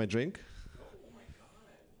Viagra into my drink? Oh my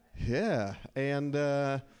God! Yeah, and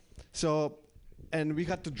And we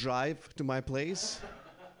had to drive to my place,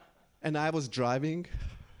 and I was driving,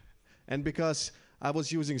 and because I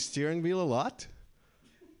was using steering wheel a lot,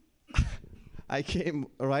 I came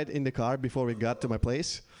right in the car before we got to my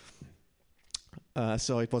place,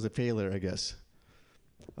 so it was a failure, I guess.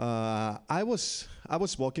 I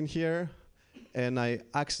was walking here, and I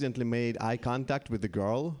accidentally made eye contact with the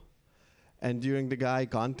girl, and during the eye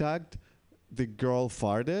contact, the girl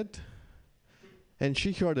farted, and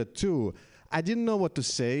she heard it too. I didn't know what to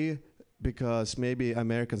say because maybe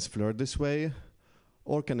Americans flirt this way,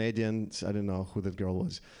 or Canadians. I don't know who that girl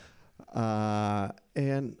was.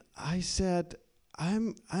 And I said,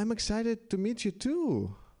 "I'm excited to meet you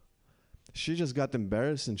too." She just got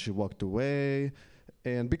embarrassed and she walked away.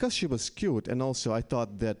 And because she was cute, and also I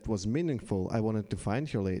thought that was meaningful, I wanted to find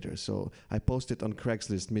her later. So I posted on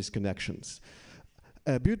Craigslist Misconnections.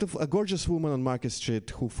 A gorgeous woman on Market Street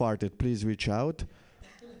who farted, please reach out.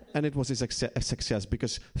 And it was a success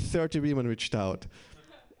because 30 women reached out,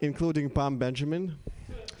 including Pam Benjamin.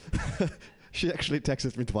 She actually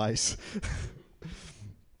texted me twice.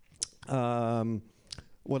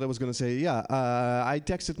 What I was going to say, I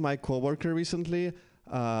texted my coworker recently,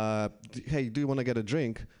 "Hey, do you want to get a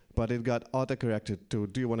drink?" But it got autocorrected to,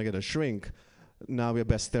 "Do you want to get a shrink?" Now we're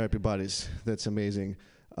best therapy buddies. That's amazing.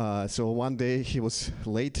 So one day he was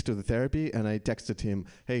late to the therapy, and I texted him,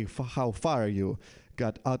 "Hey, how far are you?"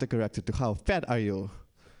 Got autocorrected to "How fat are you?"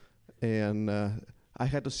 And I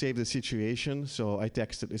had to save the situation, so I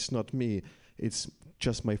texted, "It's not me, it's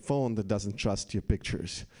just my phone that doesn't trust your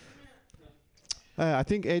pictures." I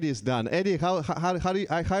think Eddie is done. Eddie, how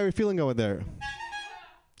are you feeling over there?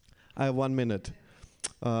 I have 1 minute.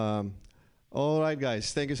 All right,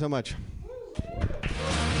 guys, thank you so much.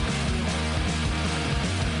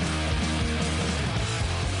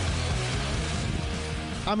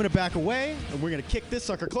 I'm going to back away, and we're going to kick this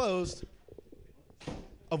sucker closed,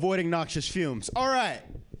 avoiding noxious fumes. All right.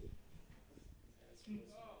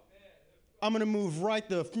 I'm going to move right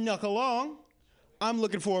the fnuck along. I'm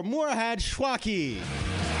looking for Murhad Shwaki.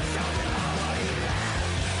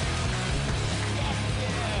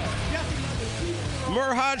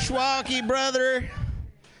 Murhad Shwaki, brother.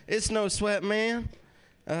 It's no sweat, man.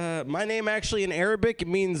 My name actually in Arabic, it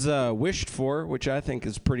means wished for, which I think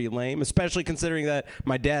is pretty lame, especially considering that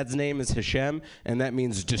my dad's name is Hashem, and that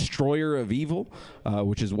means destroyer of evil,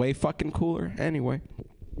 which is way fucking cooler. Anyway,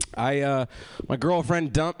 my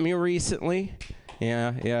girlfriend dumped me recently.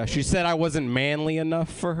 Yeah. She said I wasn't manly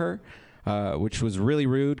enough for her, which was really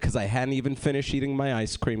rude because I hadn't even finished eating my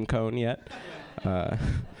ice cream cone yet.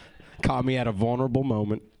 Caught me at a vulnerable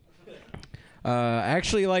moment.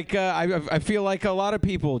 Actually, I feel like a lot of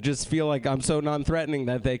people just feel like I'm so non-threatening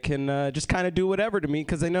that they can just kind of do whatever to me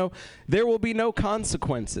because they know there will be no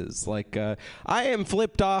consequences. I am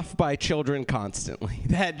flipped off by children constantly.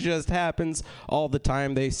 That just happens all the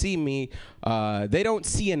time. They see me. They don't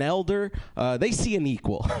see an elder. They see an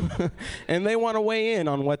equal. And they want to weigh in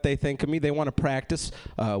on what they think of me. They want to practice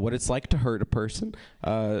what it's like to hurt a person.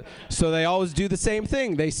 So they always do the same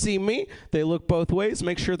thing. They see me. They look both ways,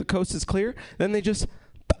 make sure the coast is clear. Then they just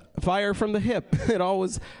fire from the hip. It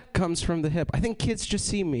always comes from the hip. I think kids just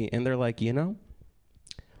see me and they're like, I'm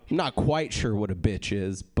not quite sure what a bitch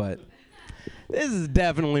is, but this is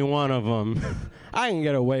definitely one of them. I can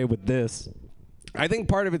get away with this. I think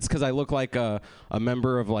part of it's because I look like a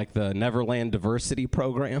member of the Neverland diversity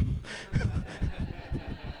program.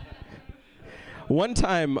 One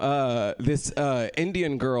time, this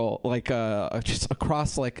Indian girl, just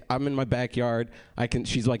across, I'm in my backyard.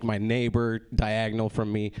 She's like my neighbor, diagonal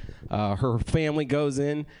from me. Her family goes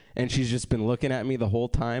in, and she's just been looking at me the whole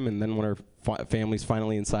time. And then when her family's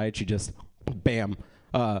finally inside, she just, bam,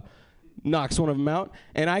 knocks one of them out.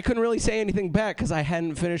 And I couldn't really say anything back because I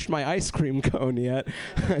hadn't finished my ice cream cone yet.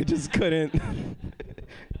 I just couldn't.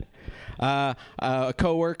 A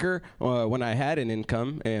coworker, when I had an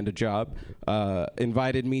income and a job,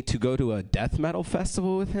 invited me to go to a death metal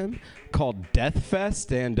festival with him called Death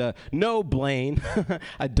Fest. And no, Blaine,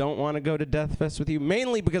 I don't want to go to Death Fest with you,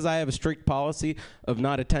 mainly because I have a strict policy of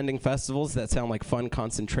not attending festivals that sound like fun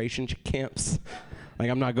concentration camps.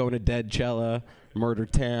 I'm not going to Deadcella, Murder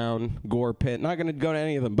Town, Gore Pit. Not going to go to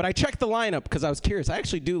any of them. But I checked the lineup because I was curious. I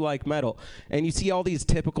actually do like metal. And you see all these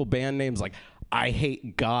typical band names like I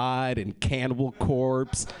Hate God and Cannibal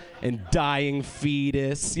Corpse and Dying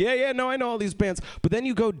Fetus. Yeah, no, I know all these bands. But then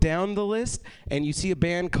you go down the list and you see a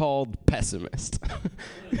band called Pessimist.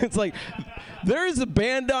 It's like, there is a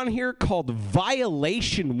band on here called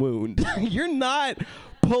Violation Wound. You're not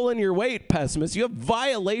pulling your weight, Pessimist. You have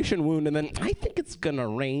Violation Wound, and then I think it's gonna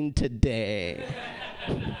rain today.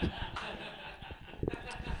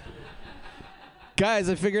 Guys,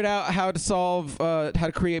 I figured out how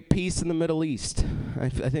to create peace in the Middle East. I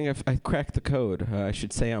think I cracked the code. I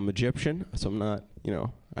should say I'm Egyptian, so I'm not,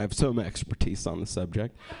 I have some expertise on the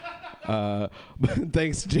subject.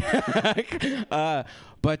 Thanks, Jack.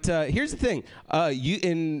 But here's the thing.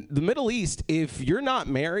 In the Middle East, if you're not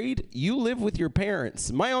married, you live with your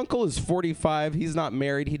parents. My uncle is 45. He's not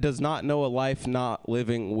married. He does not know a life not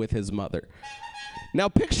living with his mother. Now,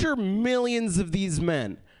 picture millions of these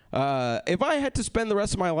men. If I had to spend the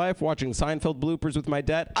rest of my life watching Seinfeld bloopers with my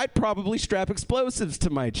dad, I'd probably strap explosives to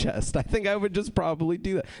my chest. I think I would just probably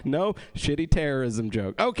do that. No, shitty terrorism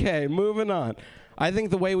joke. Okay, moving on. I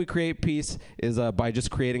think the way we create peace is by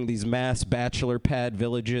just creating these mass bachelor pad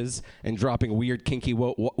villages and dropping weird, kinky,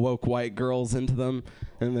 woke white girls into them.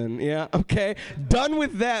 And then, okay. Done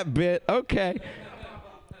with that bit. Okay.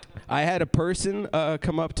 I had a person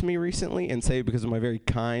come up to me recently and say, because of my very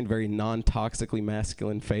kind, very non-toxically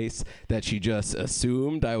masculine face, that she just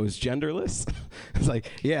assumed I was genderless. It's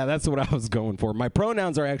like, yeah, that's what I was going for. My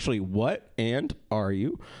pronouns are actually what and are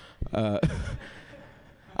you. I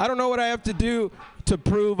don't know what I have to do to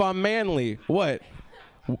prove I'm manly. What?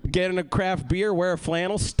 Get in a craft beer, wear a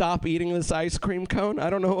flannel, stop eating this ice cream cone? I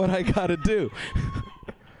don't know what I gotta do.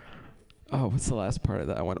 Oh, what's the last part of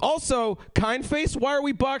that one? Also, kind face, why are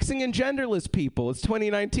we boxing in genderless people? It's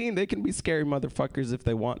 2019. They can be scary motherfuckers if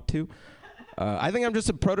they want to. I think I'm just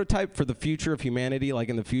a prototype for the future of humanity. Like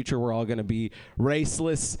in the future, we're all going to be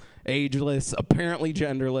raceless, ageless, apparently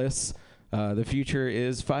genderless. The future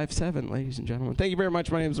is 5'7", ladies and gentlemen. Thank you very much.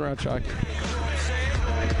 My name is Ron Chalk.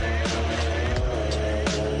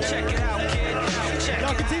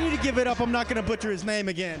 Y'all continue to give it up. I'm not going to butcher his name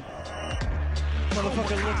again.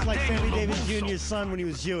 Motherfucker looks like Sammy Davis Jr.'s son when he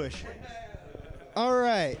was Jewish. All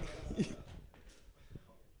right.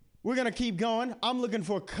 We're going to keep going. I'm looking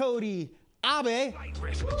for Cody Abe.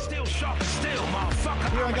 Still sharp, still,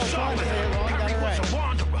 motherfucker. Here I go, trying to say it wrong. Got it right. Was a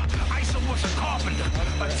wanderer. Isa was a carpenter.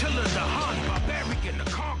 Attila the Hun, barbarian, the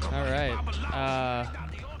conqueror. All right.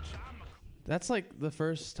 That's like the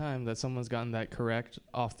first time that someone's gotten that correct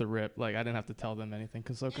off the rip. Like, I didn't have to tell them anything.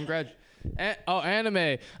 So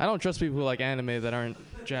anime. I don't trust people who like anime that aren't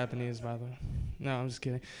Japanese, by the way. No, I'm just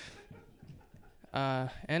kidding.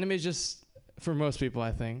 Anime is just, for most people,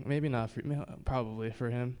 I think, maybe not for, probably for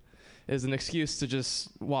him, is an excuse to just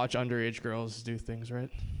watch underage girls do things, right?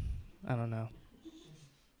 I don't know.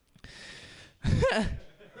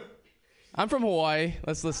 I'm from Hawaii.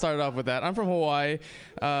 Let's start off with that. I'm from Hawaii.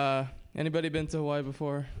 Anybody been to Hawaii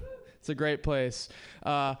before? It's a great place.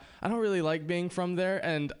 I don't really like being from there,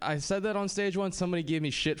 and I said that on stage once. Somebody gave me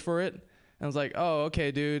shit for it. I was like, oh,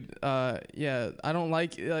 okay, dude. Yeah, I don't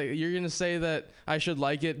like you're going to say that I should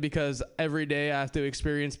like it because every day I have to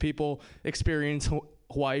experience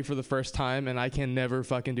Hawaii for the first time, and I can never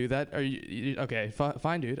fucking do that. Are you okay,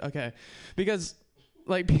 fine, dude. Okay. Because,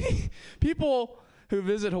 like, people who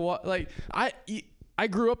visit Hawaii, like, I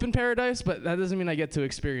grew up in paradise, but that doesn't mean I get to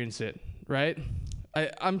experience it, right?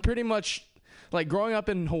 I'm pretty much, like, growing up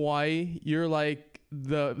in Hawaii, you're like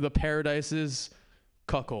the paradise's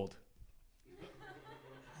cuckold.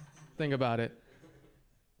 Think about it.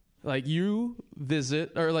 Like, you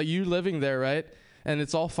visit, or like you living there, right? And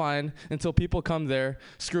it's all fine until people come there,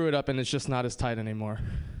 screw it up, and it's just not as tight anymore.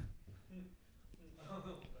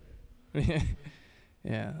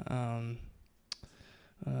 Yeah.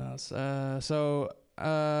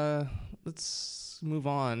 Let's move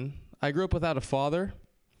on. I grew up without a father.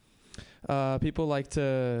 People like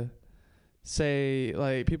to say,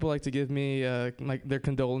 like, people like to give me like their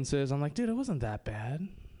condolences. I'm like, dude, it wasn't that bad.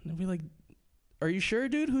 They'll be like, are you sure,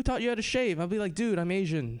 dude? Who taught you how to shave? I'll be like, dude, I'm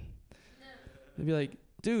Asian. They'd be like,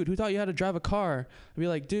 dude, who taught you how to drive a car? I'd be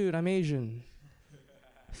like, dude, I'm Asian.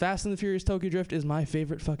 Fast and the Furious Tokyo Drift is my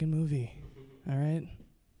favorite fucking movie. All right?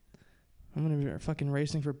 I'm going to be fucking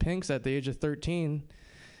racing for pinks at the age of 13,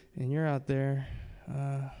 and you're out there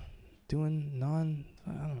doing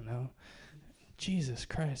I don't know. Jesus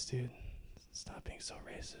Christ, dude. Stop being so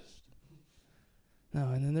racist. No,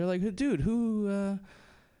 and then they're like, dude, who,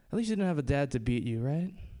 at least you didn't have a dad to beat you,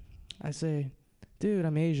 right? I say, dude,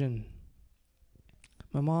 I'm Asian.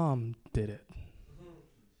 My mom did it.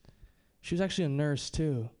 She was actually a nurse,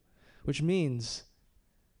 too, which means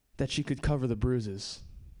that she could cover the bruises.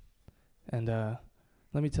 And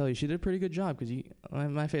let me tell you, she did a pretty good job, because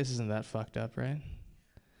my face isn't that fucked up, right?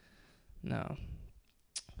 No.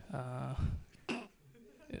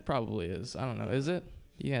 It probably is. I don't know. Is it?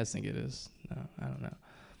 You guys think it is? No, I don't know.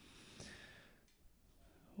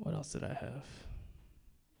 What else did I have?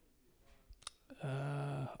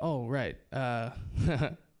 Oh, right. My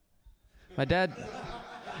dad,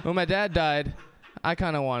 when my dad died, I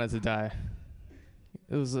kind of wanted to die.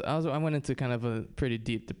 I went into kind of a pretty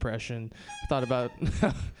deep depression. I thought about,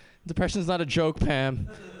 depression's not a joke, Pam.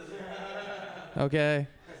 Okay?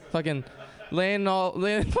 Fucking laying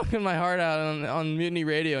fucking my heart out on Mutiny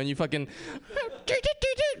Radio, and you fucking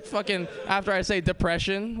after I say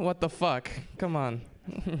depression, what the fuck? Come on.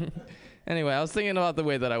 Anyway, I was thinking about the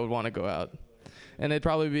way that I would want to go out. And it'd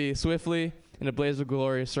probably be swiftly, in a blaze of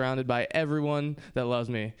glory, surrounded by everyone that loves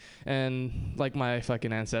me. And like my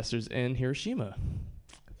fucking ancestors in Hiroshima.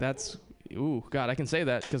 That's, ooh, God, I can say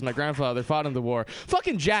that because my grandfather fought in the war.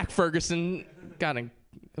 Fucking Jack Ferguson. God,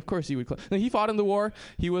 of course he would. No, he fought in the war.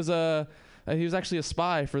 He was actually a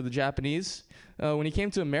spy for the Japanese. When he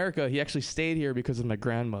came to America, he actually stayed here because of my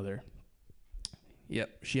grandmother. Yep,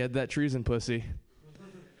 she had that treason pussy.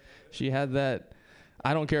 She had that,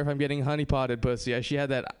 I don't care if I'm getting honeypotted pussy. She had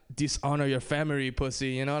that dishonor your family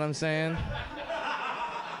pussy, you know what I'm saying?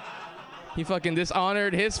 He fucking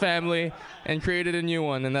dishonored his family and created a new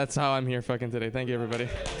one, and that's how I'm here fucking today. Thank you, everybody.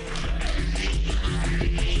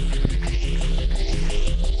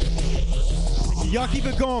 Y'all keep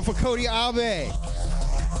it going for Cody Abe.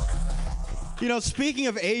 You know, speaking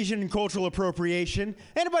of Asian cultural appropriation,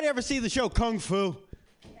 anybody ever see the show Kung Fu?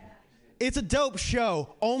 It's a dope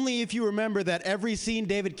show, only if you remember that every scene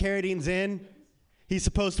David Carradine's in, he's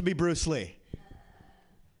supposed to be Bruce Lee.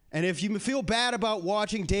 And if you feel bad about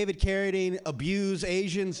watching David Carradine abuse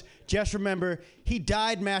Asians, just remember, he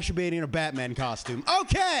died masturbating in a Batman costume.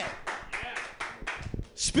 Okay!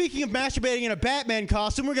 Speaking of masturbating in a Batman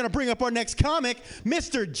costume, we're going to bring up our next comic,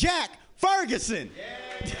 Mr. Jack Ferguson.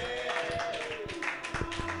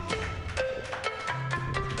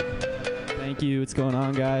 Thank you. What's going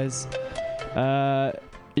on, guys?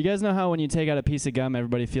 You guys know how when you take out a piece of gum,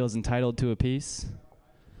 everybody feels entitled to a piece?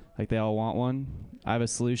 Like they all want one. I have a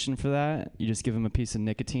solution for that. You just give them a piece of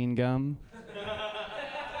nicotine gum.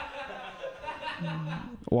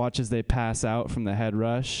 Watch as they pass out from the head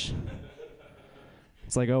rush.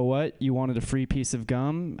 It's like, oh, what? You wanted a free piece of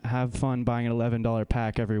gum? Have fun buying an $11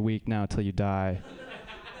 pack every week now till you die.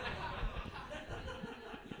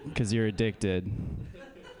 Because you're addicted.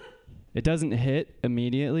 It doesn't hit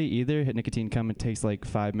immediately either. Hit nicotine gum, it takes like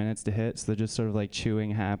 5 minutes to hit, so they're just sort of like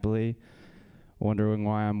chewing happily, wondering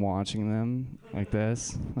why I'm watching them like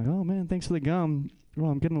this. Like, oh man, thanks for the gum. Well,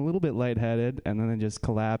 I'm getting a little bit lightheaded, and then they just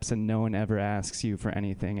collapse and no one ever asks you for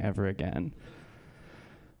anything ever again.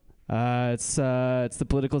 It's the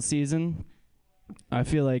political season. I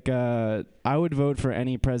feel like I would vote for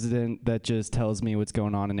any president that just tells me what's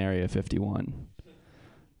going on in Area 51.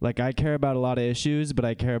 Like, I care about a lot of issues, but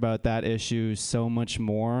I care about that issue so much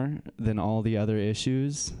more than all the other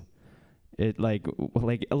issues. It like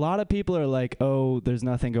a lot of people are like, oh, there's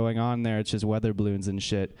nothing going on there. It's just weather balloons and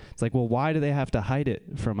shit. It's like, well, why do they have to hide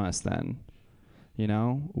it from us then? You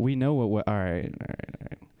know, we know what. All right.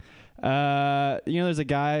 You know, there's a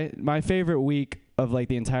guy. My favorite week of like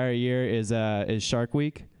the entire year is Shark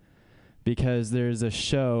Week, because there's a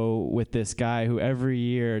show with this guy who every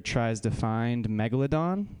year tries to find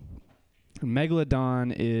Megalodon.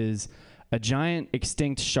 Megalodon is a giant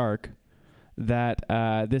extinct shark that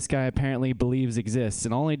this guy apparently believes exists,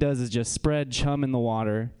 and all he does is just spread chum in the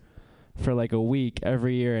water for like a week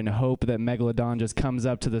every year and hope that Megalodon just comes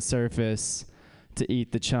up to the surface to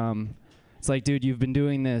eat the chum. It's like, dude, you've been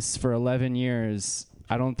doing this for 11 years.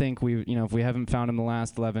 I don't think if we haven't found him the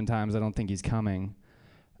last 11 times, I don't think he's coming.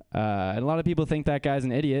 And a lot of people think that guy's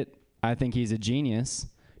an idiot. I think he's a genius,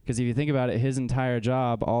 because if you think about it, his entire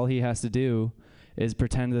job, all he has to do is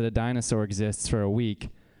pretend that a dinosaur exists for a week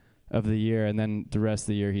of the year, and then the rest of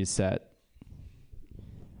the year he's set.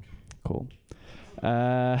 Cool. If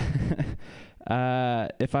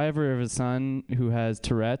I ever have a son who has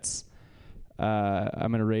Tourette's,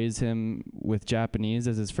 I'm going to raise him with Japanese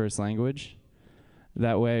as his first language.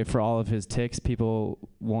 That way, for all of his tics, people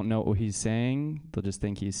won't know what he's saying. They'll just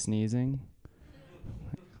think he's sneezing.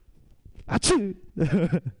 Achoo!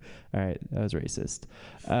 All right, that was racist.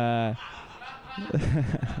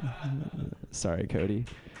 Sorry, Cody.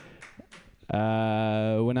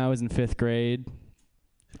 When I was in 5th grade,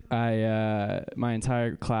 my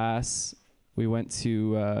entire class, we went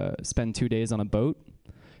to spend 2 days on a boat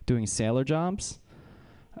doing sailor jobs.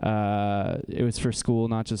 It was for school,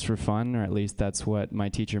 not just for fun, or at least that's what my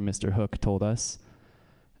teacher, Mr. Hook, told us.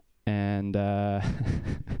 And a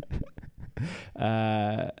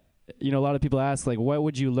lot of people ask, like, what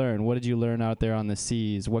would you learn? What did you learn out there on the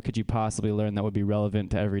seas? What could you possibly learn that would be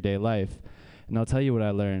relevant to everyday life? And I'll tell you what I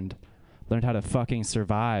learned. Learned how to fucking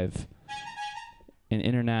survive in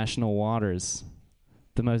international waters,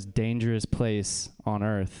 the most dangerous place on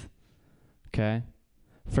Earth. Okay?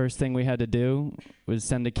 First thing we had to do was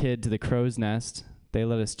send a kid to the crow's nest. They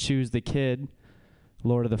let us choose the kid,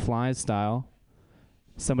 Lord of the Flies style.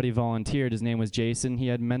 Somebody volunteered. His name was Jason. He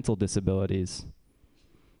had mental disabilities.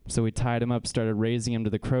 So we tied him up, started raising him to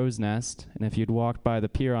the crow's nest. And if you'd walked by the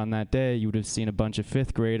pier on that day, you would have seen a bunch of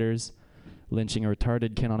 5th graders lynching a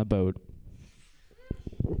retarded kid on a boat.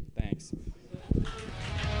 Thanks.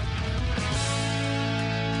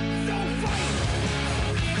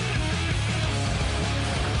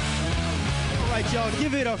 All right, y'all,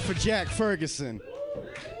 give it up for Jack Ferguson.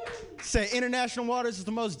 Say international waters is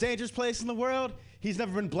the most dangerous place in the world. He's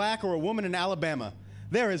never been black or a woman in Alabama.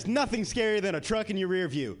 There is nothing scarier than a truck in your rear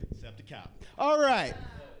view, except a cop. All right.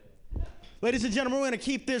 Ladies and gentlemen, we're going to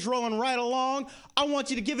keep this rolling right along. I want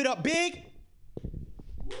you to give it up big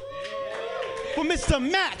for Mr.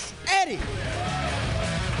 Max Eddie.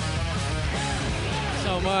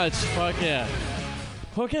 So much. Fuck yeah.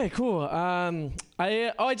 Okay, cool.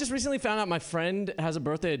 I just recently found out my friend has a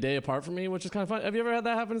birthday a day apart from me, which is kind of fun. Have you ever had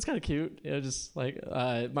that happen? It's kind of cute. Just like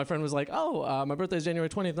my friend was like, my birthday is January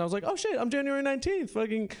 20th. And I was like, oh shit, I'm January 19th.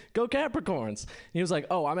 Fucking go Capricorns. And he was like,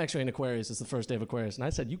 oh, I'm actually in Aquarius. It's the first day of Aquarius. And I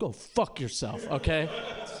said, you go fuck yourself, okay?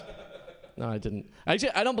 No, I didn't.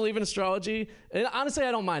 Actually, I don't believe in astrology. And honestly,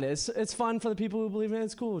 I don't mind it. It's fun for the people who believe in it.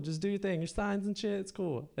 It's cool. Just do your thing. Your signs and shit. It's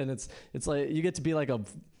cool. And it's like you get to be like a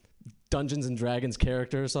Dungeons and Dragons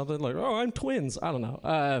character or something, like, oh, I'm twins. I don't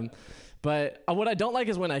know. But what I don't like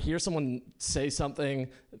is when I hear someone say something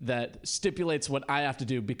that stipulates what I have to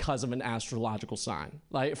do because of an astrological sign.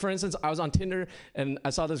 Like, for instance, I was on Tinder and I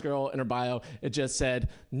saw this girl in her bio. It just said,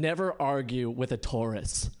 never argue with a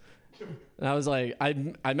Taurus. And I was like, I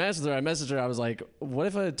messaged her. I was like, what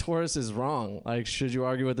if a Taurus is wrong? Like, should you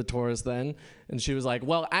argue with the Taurus then? And she was like,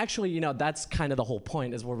 well, actually, that's kind of the whole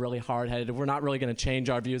point is we're really hard-headed. We're not really going to change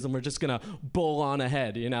our views, and we're just going to bull on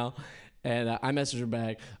ahead, And I messaged her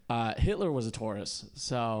back. Hitler was a Taurus,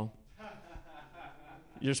 so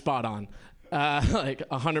you're spot on. Like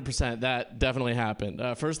 100%, that definitely happened.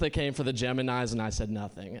 First they came for the Geminis, and I said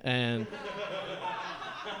nothing. And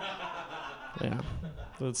yeah.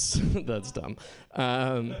 That's dumb.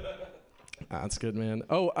 That's good, man.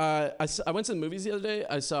 Oh, I went to the movies the other day.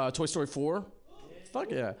 I saw Toy Story 4.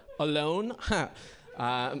 Fuck yeah. Alone.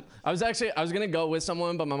 I was gonna go with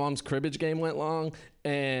someone, but my mom's cribbage game went long,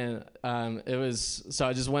 and so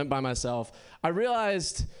I just went by myself. I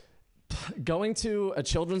realized going to a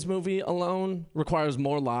children's movie alone requires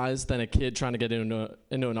more lies than a kid trying to get into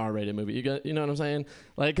an R-rated movie. You know what I'm saying?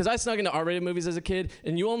 Like, because I snuck into R-rated movies as a kid,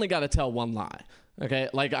 and you only got to tell one lie. Okay,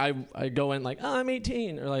 like I go in like, I'm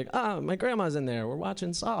 18, or like, my grandma's in there. We're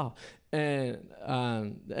watching Saw, and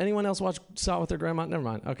anyone else watch Saw with their grandma? Never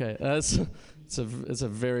mind. Okay, it's a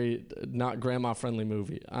very not grandma friendly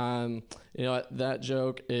movie. That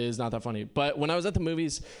joke is not that funny. But when I was at the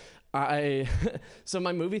movies, so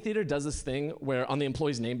my movie theater does this thing where on the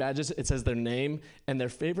employees' name badges it says their name and their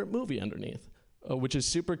favorite movie underneath, which is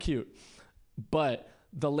super cute. But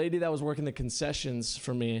the lady that was working the concessions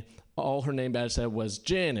for me, all her name badge said was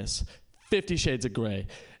Janice, 50 Shades of Grey.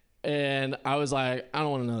 And I was like, I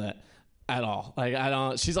don't want to know that at all. Like, I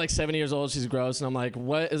don't. She's like 70 years old. She's gross. And I'm like,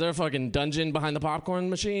 what? Is there a fucking dungeon behind the popcorn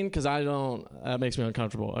machine? Because that makes me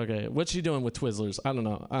uncomfortable. Okay, what's she doing with Twizzlers? I don't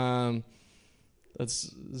know.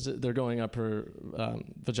 They're going up her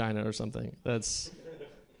vagina or something. I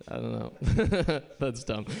don't know. That's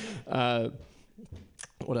dumb.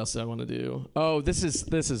 What else do I want to do? Oh, this is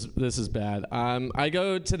bad. I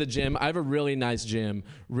go to the gym. I have a really nice gym,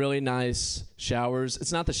 really nice showers.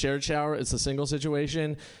 It's not the shared shower. It's the single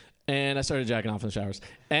situation. And I started jacking off in the showers.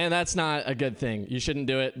 And that's not a good thing. You shouldn't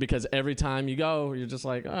do it because every time you go, you're just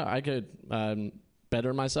like, oh, I could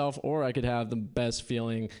better myself, or I could have the best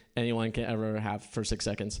feeling anyone can ever have for 6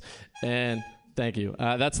 seconds. And thank you.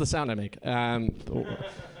 That's the sound I make.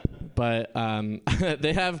 But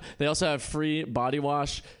they also have free body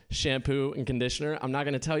wash, shampoo, and conditioner. I'm not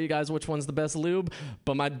going to tell you guys which one's the best lube,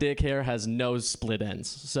 but my dick hair has no split ends.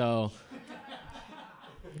 So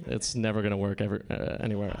it's never going to work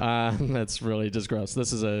anywhere. That's really just gross.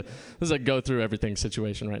 This is a go through everything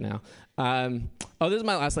situation right now. This is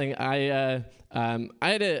my last thing. I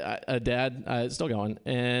had a dad, still going,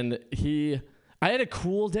 and I had a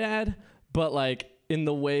cool dad, but like in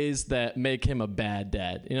the ways that make him a bad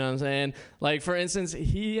dad. You know what I'm saying? Like, for instance,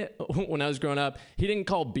 when I was growing up, he didn't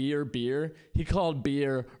call beer beer. He called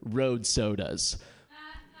beer road sodas.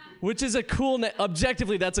 Which is a cool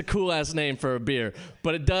objectively, that's a cool-ass name for a beer.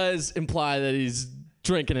 But it does imply that he's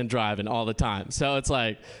drinking and driving all the time. So it's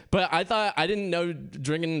like, but I didn't know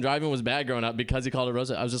drinking and driving was bad growing up because he called it road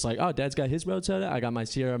soda. I was just like, oh, Dad's got his road soda. I got my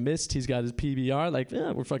Sierra Mist. He's got his PBR. Like,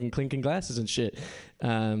 yeah, we're fucking clinking glasses and shit.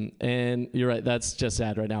 And you're right. That's just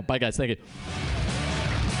sad right now. Bye, guys. Thank you.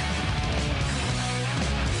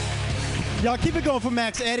 Y'all keep it going for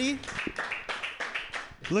Max Eddie.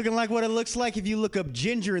 Looking like what it looks like if you look up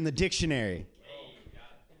ginger in the dictionary.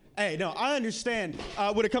 Hey, no, I understand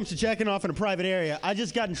when it comes to jacking off in a private area. I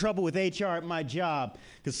just got in trouble with HR at my job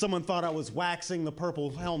because someone thought I was waxing the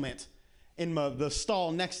purple helmet in the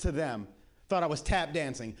stall next to them. Thought I was tap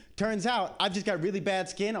dancing. Turns out I've just got really bad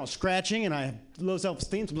skin. I was scratching and I have low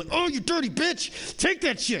self-esteem. So I'm like, oh, you dirty bitch. Take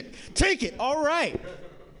that shit. Take it. All right.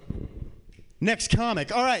 Next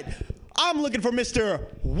comic. All right. I'm looking for Mr.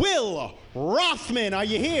 Will Rothman. Are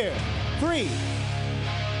you here? 3,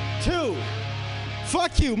 2,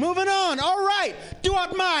 fuck you. Moving on. All right.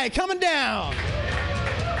 Duat Mai coming down.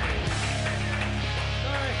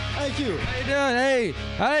 Thank you. How you doing?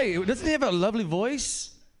 Hey, doesn't he have a lovely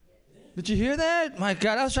voice? Did you hear that? My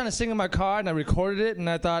God, I was trying to sing in my car and I recorded it and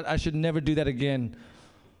I thought I should never do that again.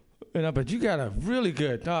 But you got a really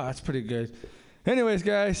good. Oh, that's pretty good. Anyways,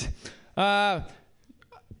 guys.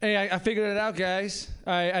 Hey, I figured it out, guys.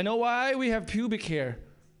 I know why we have pubic hair.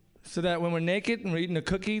 So that when we're naked and we're eating a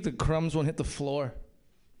cookie, the crumbs won't hit the floor.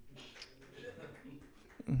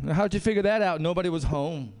 How'd you figure that out? Nobody was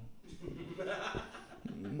home.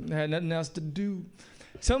 I had nothing else to do.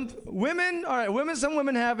 Some women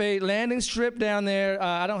have a landing strip down there.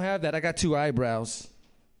 I don't have that. I got 2 eyebrows.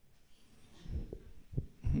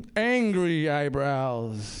 Angry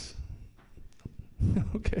eyebrows.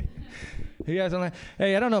 Okay. You guys don't like,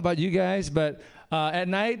 hey, I don't know about you guys, but at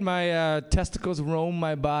night my testicles roam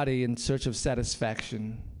my body in search of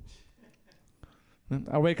satisfaction.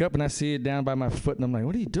 I wake up and I see it down by my foot, and I'm like,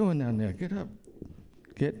 what are you doing down there? Get up.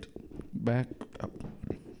 Get back up.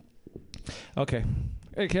 Okay.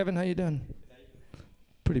 Hey, Kevin, how you doing?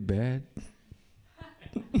 Pretty bad.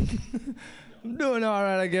 I'm doing all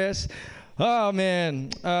right, I guess. Oh,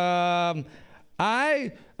 man. I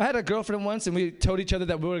had a girlfriend once, and we told each other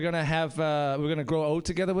that we were gonna grow old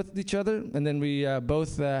together with each other, and then we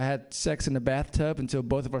both had sex in the bathtub until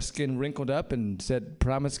both of our skin wrinkled up and said,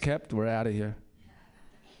 promise kept, we're out of here.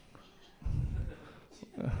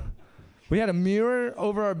 We had a mirror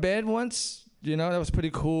over our bed once, that was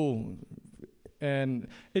pretty cool. And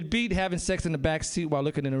it beat having sex in the back seat while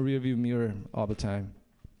looking in a rearview mirror all the time.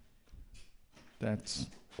 That's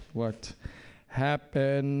what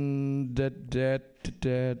happened.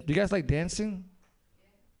 You guys like dancing?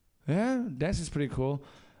 Yeah, dancing's pretty cool.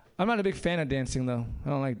 I'm not a big fan of dancing though. I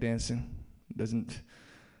don't like dancing. I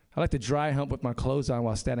like to dry hump with my clothes on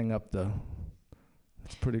while standing up though.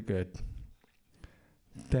 That's pretty good.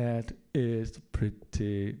 That is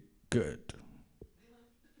pretty good.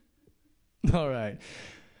 All right.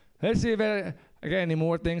 Let's see if I got any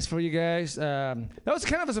more things for you guys. That was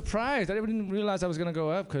kind of a surprise. I didn't realize I was going to go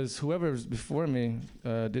up because whoever was before me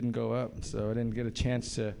didn't go up. So I didn't get a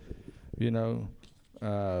chance to,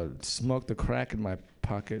 smoke the crack in my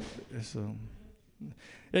pocket. So,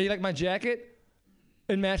 yeah, you like my jacket?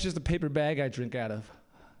 It matches the paper bag I drink out of.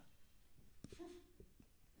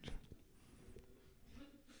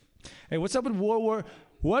 Hey, what's up with World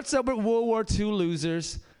War II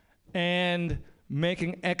losers and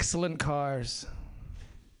making excellent cars?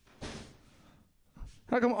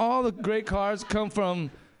 How come all the great cars come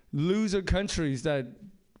from loser countries that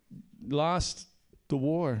lost the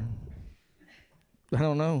war? I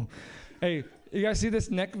don't know. Hey, you guys see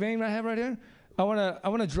this neck vein I have right here? I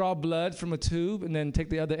wanna draw blood from a tube and then take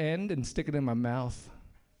the other end and stick it in my mouth.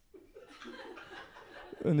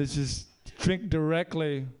 And it's just drink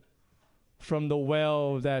directly from the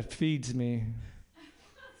well that feeds me.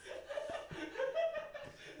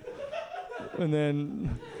 And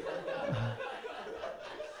then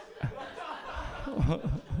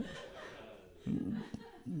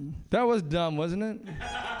that was dumb, wasn't it?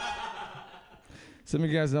 Some of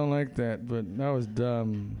you guys don't like that, but that was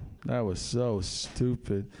dumb. That was so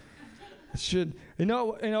stupid.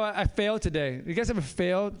 I failed today. You guys ever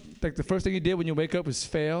failed? Like the first thing you did when you wake up was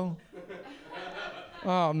fail?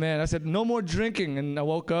 Oh man, I said no more drinking, and I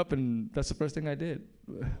woke up and that's the first thing I did.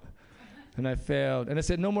 And I failed. And I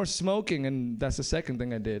said no more smoking, and that's the second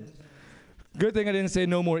thing I did. Good thing I didn't say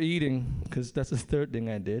no more eating, because that's the third thing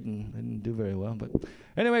I did, and I didn't do very well. But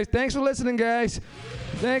anyways, thanks for listening, guys.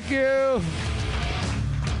 Thank you.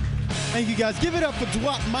 Thank you, guys. Give it up for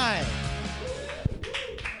Dwap Mai.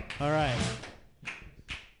 All right.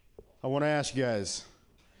 I want to ask you guys,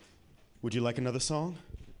 would you like another song?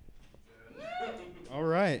 All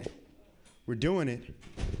right. We're doing it.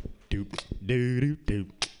 Doop, doop, doop,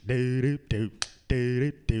 doop, doop, doop,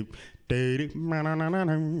 doop, doop, doop.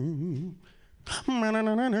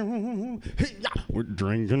 We're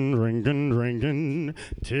drinking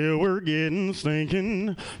till we're getting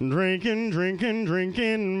stinking.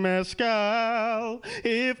 Drinking mezcal.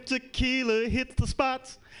 If tequila hits the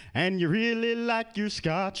spots and you really like your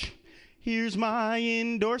scotch, here's my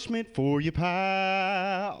endorsement for you,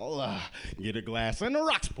 pal. Get a glass and the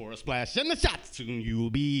rocks, pour a splash, and the shots. Soon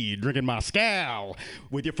you'll be drinking mezcal.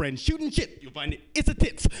 With your friends shooting shit, you'll find it's a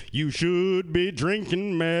tits. You should be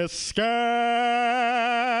drinking mezcal.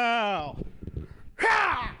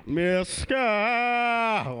 Ha!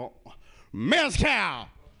 Mezcal. Mezcal.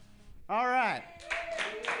 All right.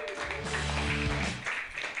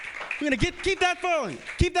 We're gonna keep that feeling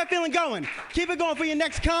going. Keep it going for your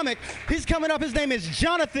next comic. He's coming up. His name is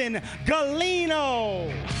Jonathan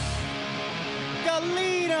Galino.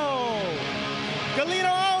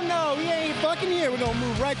 Oh no, he ain't fucking here. We're gonna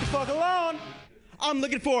move right the fuck along. I'm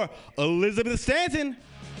looking for Elizabeth Stanton.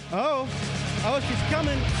 Oh, she's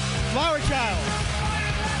coming. Flower Child.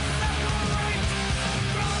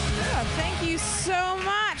 Oh, thank you so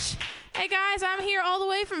much. Hey guys, I'm here all the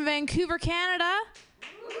way from Vancouver, Canada.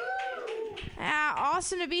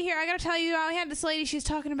 Awesome to be here. I gotta tell you, I had this lady, she's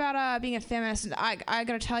talking about being a feminist. And I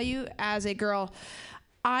gotta tell you, as a girl,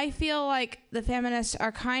 I feel like the feminists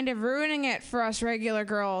are kind of ruining it for us regular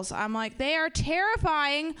girls. I'm like, they are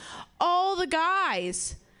terrifying all the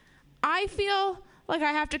guys. I feel like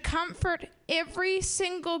I have to comfort every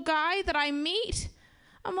single guy that I meet.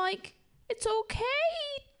 I'm like, it's okay.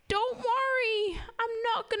 Don't worry. I'm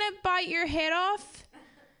not gonna bite your head off.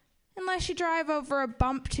 Unless you drive over a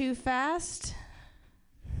bump too fast.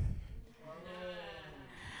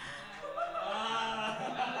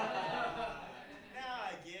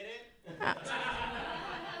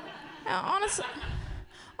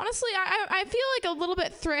 Honestly, I feel like a little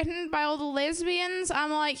bit threatened by all the lesbians.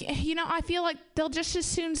 I'm like, I feel like they'll just as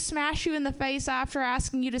soon smash you in the face after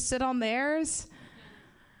asking you to sit on theirs.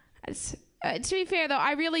 To be fair, though,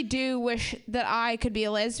 I really do wish that I could be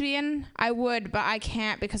a lesbian. I would, but I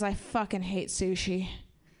can't because I fucking hate sushi.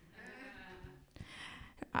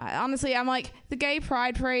 Honestly, I'm like, the gay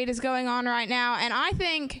pride parade is going on right now, and I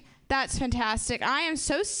think that's fantastic. I am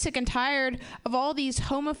so sick and tired of all these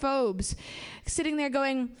homophobes sitting there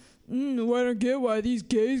going, I don't get why these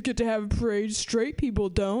gays get to have a parade, straight people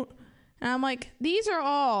don't. And I'm like, these are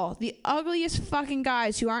all the ugliest fucking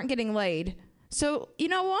guys who aren't getting laid. So, you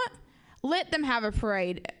know what? Let them have a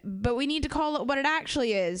parade, but we need to call it what it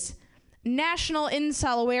actually is. National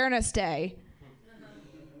Incel Awareness Day.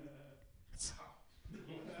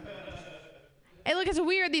 Hey, look, it's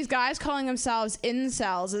weird, these guys calling themselves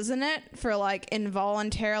incels, isn't it? For, like,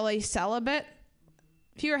 involuntarily celibate.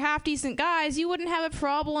 If you were half-decent guys, you wouldn't have a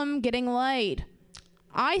problem getting laid.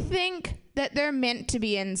 I think that they're meant to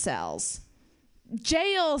be incels.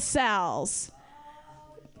 Jail cells.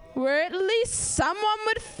 Where at least someone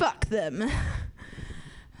would fuck them.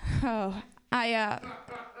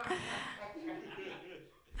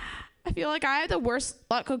 I feel like I have the worst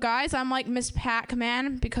luck of guys. I'm like Miss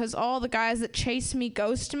Pac-Man because all the guys that chase me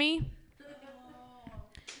ghost me.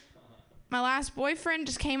 My last boyfriend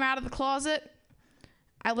just came out of the closet.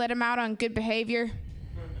 I let him out on good behavior.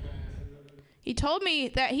 He told me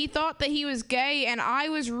that he thought that he was gay, and I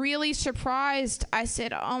was really surprised. I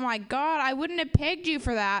said, oh my God, I wouldn't have pegged you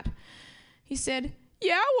for that. He said,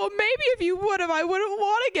 yeah, well, maybe if you would have, I wouldn't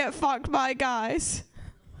want to get fucked by guys.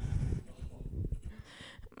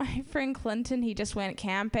 My friend Clinton, he just went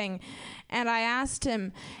camping, and I asked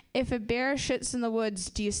him, if a bear shits in the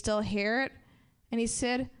woods, do you still hear it? And he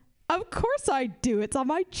said, of course I do. It's on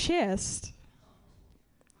my chest.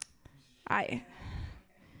 I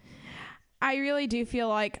really do feel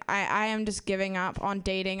like I am just giving up on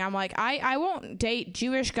dating. I'm like, I won't date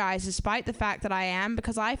Jewish guys despite the fact that I am,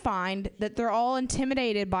 because I find that they're all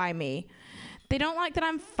intimidated by me. They don't like that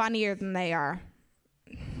I'm funnier than they are.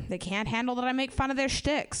 They can't handle that I make fun of their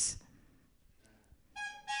shticks.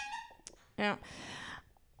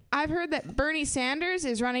 I've heard that Bernie Sanders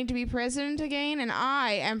is running to be president again, and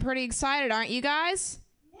I am pretty excited, aren't you guys?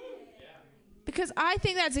 Because I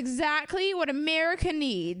think that's exactly what America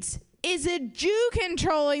needs, is a Jew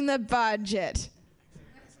controlling the budget.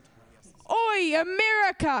 Oi,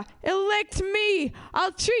 America, elect me.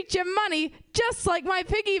 I'll treat your money just like my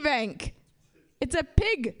piggy bank. It's a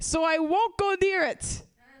pig, so I won't go near it.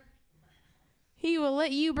 He will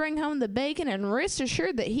let you bring home the bacon and rest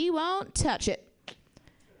assured that he won't touch it.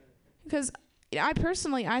 Because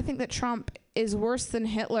I think that Trump is worse than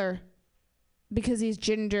Hitler because he's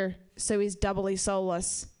ginger, so he's doubly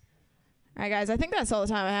soulless. All right, guys, I think that's all the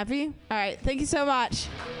time I have for you. All right, thank you so much.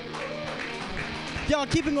 Y'all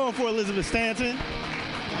keep it going for Elizabeth Stanton.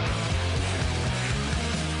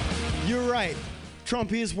 You're right.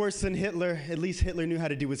 Trump is worse than Hitler. At least Hitler knew how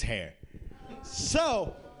to do his hair.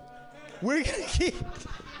 So, we're gonna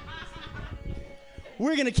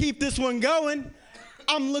keep this one going.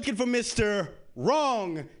 I'm looking for Mr.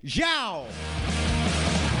 Wrong Zhao.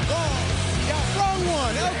 Wrong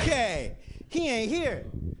one. Okay. He ain't here.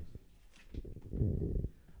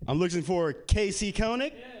 I'm looking for Casey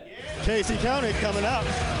Koenig. Yeah. Casey Koenig coming up.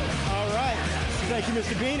 All right. Thank you,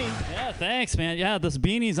 Mr. Beanie. Yeah, thanks, man. Yeah, this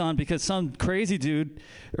beanie's on because some crazy dude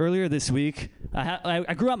earlier this week,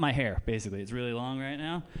 I grew up my hair, basically. It's really long right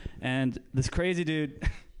now. And this crazy dude,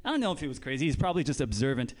 I don't know if he was crazy. He's probably just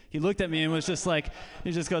observant. He looked at me and was just like,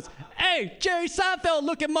 he just goes, hey, Jerry Seinfeld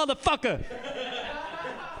looking motherfucker.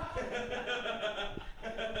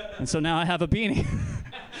 And so now I have a beanie.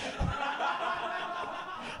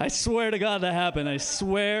 I swear to God that happened. I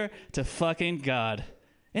swear to fucking God.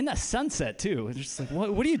 In the sunset, too. It's just like,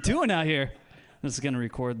 what are you doing out here? I'm just going to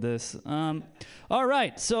record this. All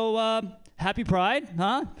right. So, happy Pride,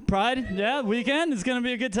 huh? Pride, yeah, weekend. It's going to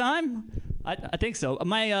be a good time. I think so.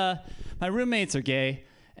 My roommates are gay,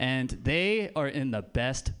 and they are in the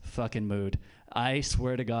best fucking mood. I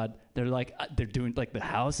swear to God, they're doing, like, the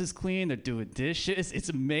house is clean, they're doing dishes, it's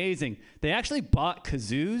amazing. They actually bought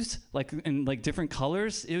kazoos, like, in, like, different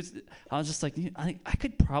colors. I was just like, I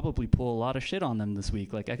could probably pull a lot of shit on them this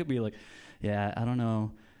week. Like, I could be like, yeah, I don't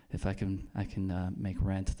know if I can make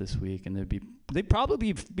rent this week, and they'd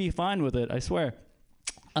probably be fine with it, I swear.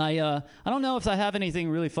 I don't know if I have anything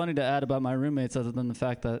really funny to add about my roommates other than the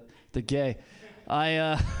fact that they're gay.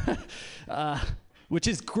 Which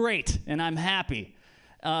is great, and I'm happy.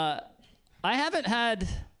 I haven't had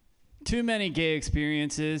too many gay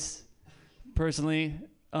experiences, personally,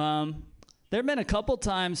 There have been a couple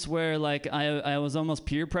times where like I was almost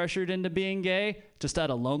peer pressured into being gay just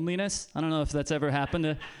out of loneliness. I don't know if that's ever happened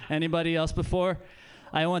to anybody else before.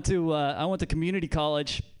 I went to community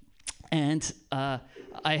college, and I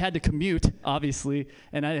had to commute, obviously,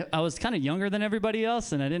 and I was kind of younger than everybody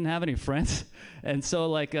else, and I didn't have any friends, and so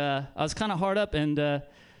like I was kind of hard up, and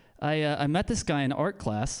I met this guy in art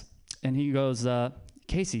class, and he goes,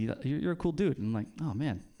 Casey, you're a cool dude. And I'm like, oh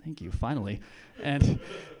man, thank you, finally. And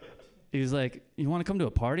he was like, you want to come to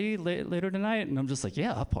a party later tonight? And I'm just like,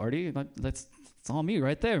 yeah, a party. That's all me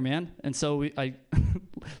right there, man. And so I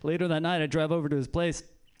later that night, I drive over to his place.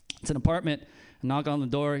 It's an apartment. I knock on the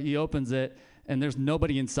door. He opens it, and there's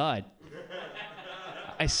nobody inside.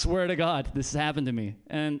 I swear to God, this has happened to me.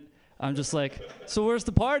 And I'm just like, so where's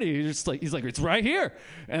the party? He's like, it's right here.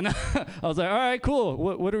 And I was like, all right, cool.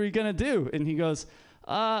 What are we gonna do? And he goes,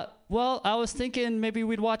 well, I was thinking maybe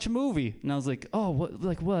we'd watch a movie. And I was like, oh,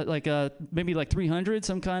 what? Like maybe like 300,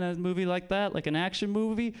 some kind of movie like that, like an action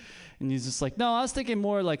movie? And he's just like, no, I was thinking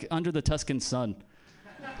more like Under the Tuscan Sun.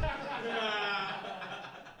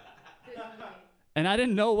 And I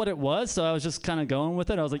didn't know what it was, so I was just kind of going with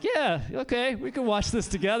it. I was like, yeah, okay, we can watch this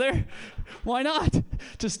together. Why not?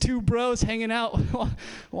 Just two bros hanging out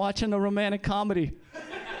watching a romantic comedy.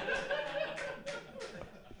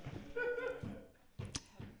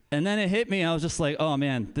 And then it hit me. I was just like, "Oh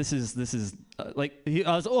man, this is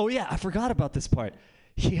oh yeah, I forgot about this part.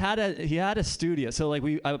 He had a studio. So like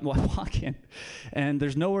I walk in, and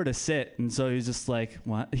there's nowhere to sit, and so he's just like,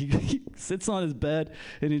 what? He sits on his bed,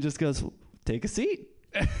 and he just goes, take a seat.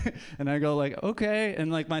 And I go like, okay,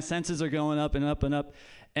 and like my senses are going up and up and up,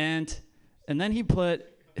 and then he put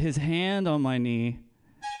his hand on my knee,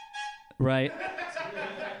 right.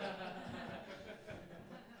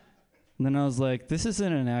 And then I was like, this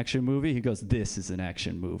isn't an action movie. He goes, this is an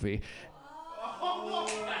action movie.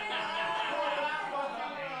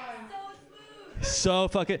 So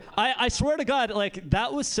fucking, I swear to God, like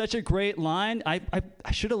that was such a great line. I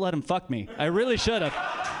should have let him fuck me. I really should have.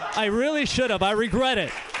 I regret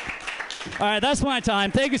it. All right, that's my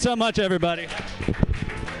time. Thank you so much, everybody.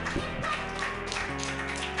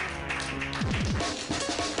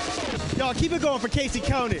 Y'all keep it going for Casey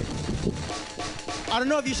Coney. I don't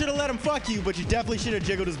know if you should have let him fuck you, but you definitely should have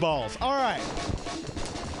jiggled his balls. All right.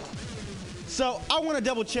 So I want to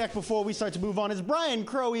double check before we start to move on. Is Brian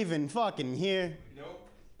Crow even fucking here? Nope.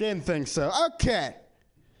 Didn't think so. Okay.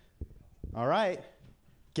 All right.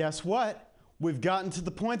 Guess what? We've gotten to the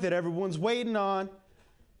point that everyone's waiting on.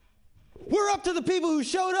 We're up to the people who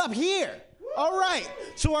showed up here. All right.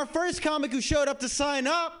 So our first comic who showed up to sign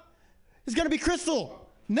up is going to be Crystal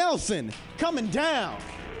Nelson coming down.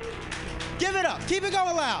 Give it up. Keep it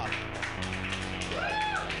going loud.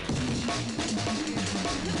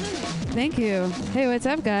 Thank you. Hey, what's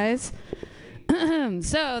up, guys?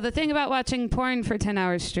 So the thing about watching porn for 10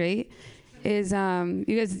 hours straight is,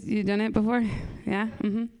 you done it before? Yeah?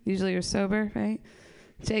 Mm-hmm. Usually you're sober, right?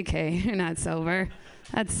 JK, you're not sober.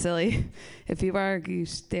 That's silly. If you are,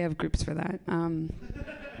 they have groups for that.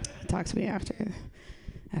 Talk to me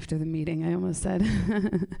after the meeting, I almost said.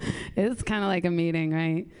 It's kind of like a meeting,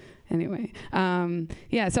 right? Anyway,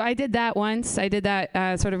 yeah, so I did that once. I did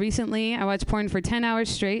that sort of recently. I watched porn for 10 hours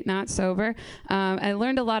straight, not sober. I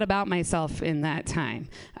learned a lot about myself in that time.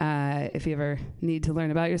 If you ever need to learn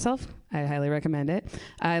about yourself, I highly recommend it.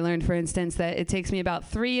 I learned, for instance, that it takes me about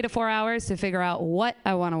 3 to 4 hours to figure out what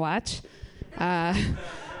I want to watch.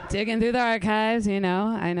 Digging through the archives, I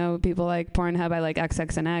know people like Pornhub. I like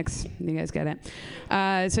XXNX. You guys get it.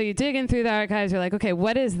 So you're digging through the archives. You're like, okay,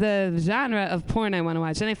 what is the genre of porn I want to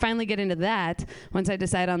watch? And I finally get into that. Once I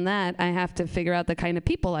decide on that, I have to figure out the kind of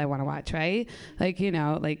people I want to watch, right? Like,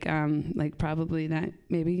 like probably that.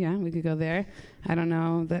 Maybe, yeah, we could go there. I don't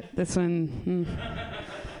know. This one,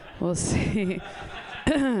 we'll see.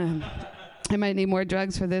 I might need more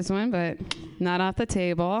drugs for this one, but not off the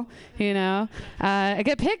table, I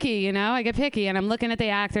get picky, and I'm looking at the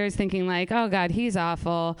actors thinking like, oh God, he's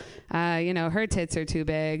awful. Her tits are too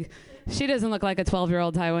big. She doesn't look like a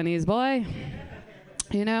 12-year-old Taiwanese boy,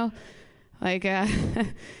 like,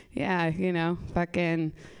 yeah,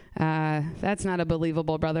 fucking, that's not a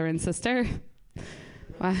believable brother and sister.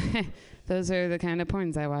 Those are the kind of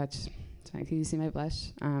porns I watch. Sorry, can you see my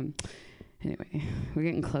blush? Anyway, we're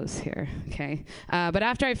getting close here, okay? But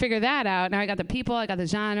after I figure that out, now I got the people, I got the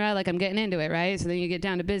genre, like I'm getting into it, right? So then you get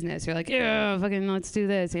down to business. You're like, yeah, fucking let's do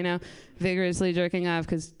this, you know? Vigorously jerking off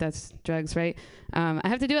because that's drugs, right? I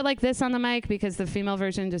have to do it like this on the mic because the female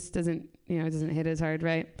version just doesn't, you know, it doesn't hit as hard,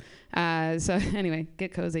 right? So anyway,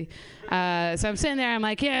 get cozy. So I'm sitting there, I'm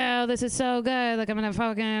like, yeah, this is so good. Like I'm gonna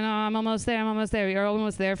fucking, I'm almost there. You're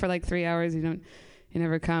almost there for like 3 hours. You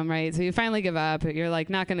never come, right? So you finally give up. You're like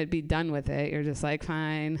not going to be done with it. You're just like,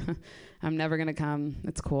 fine, I'm never going to come.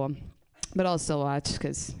 It's cool. But I'll still watch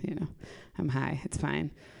because, you know, I'm high. It's fine.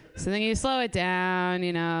 So then you slow it down,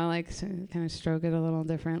 you know, like so kind of stroke it a little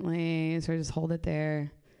differently. So just hold it there,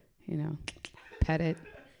 you know, pet it,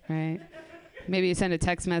 right? Maybe you send a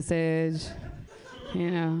text message,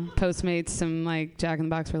 you know, Postmates some like Jack in the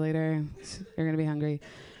Box for later. You're going to be hungry.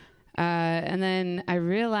 And then I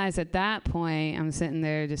realized at that point, I'm sitting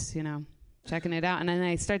there just, you know, checking it out. And then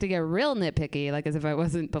I start to get real nitpicky, like as if I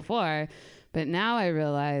wasn't before. But now I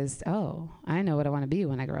realized, oh, I know what I want to be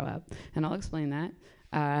when I grow up. And I'll explain that.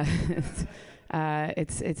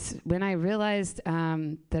 It's when I realized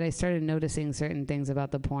that I started noticing certain things about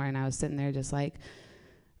the porn. I was sitting there just like,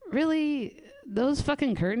 really? Those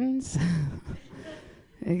fucking curtains?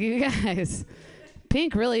 You guys,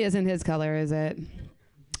 pink really isn't his color, is it?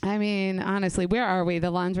 I mean, honestly, where are we? The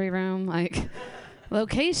laundry room? Like,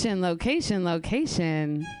 location.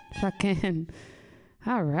 Fucking,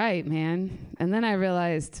 all right, man. And then I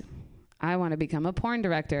realized I want to become a porn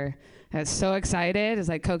director. I was so excited. It's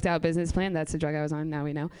like coked out business plan. That's the drug I was on. Now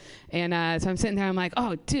we know. And so I'm sitting there. I'm like,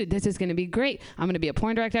 oh, dude, this is going to be great. I'm going to be a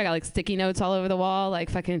porn director. I got like sticky notes all over the wall. Like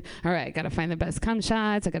fucking, all right, got to find the best cum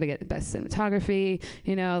shots. I got to get the best cinematography,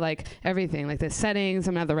 you know, like everything, like the settings.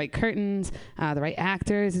 I'm going to have the right curtains, the right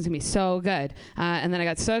actors. It's going to be so good. And then I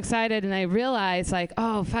got so excited and I realized like,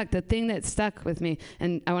 oh, fuck, the thing that stuck with me.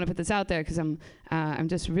 And I want to put this out there because I'm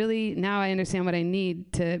just really, now I understand what I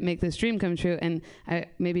need to make this dream come true. And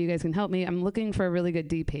maybe you guys can help me. I'm looking for a really good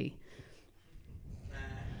DP.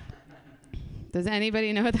 Does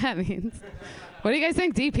anybody know what that means? What do you guys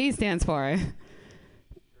think DP stands for?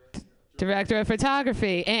 Director of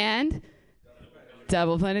Photography. And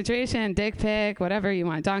double penetration, dick pic, whatever you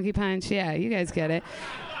want. Donkey punch. Yeah, you guys get it.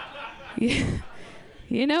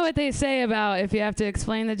 You know what they say about if you have to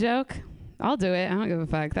explain the joke? I'll do it. I don't give a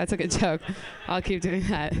fuck. That's a good joke. I'll keep doing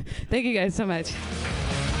that. Thank you guys so much.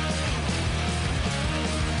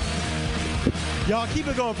 Y'all keep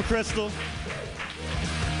it going for Crystal.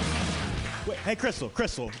 Wait, hey,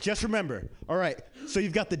 Crystal, just remember. All right, so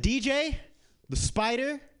you've got the DJ, the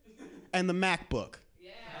spider, and the MacBook. Yeah.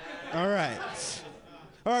 All right,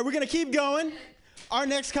 we're going to keep going. Our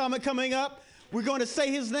next comic coming up, we're going to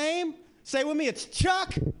say his name. Say it with me, it's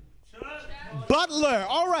Chuck Butler.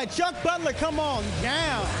 All right, Chuck Butler, come on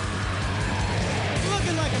down.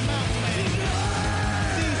 Looking like a mountain man.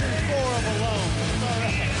 Season 4 of Alone. All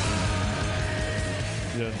right.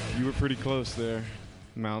 Yeah, you were pretty close there,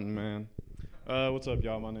 mountain man. What's up,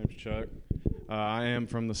 y'all? My name's Chuck. I am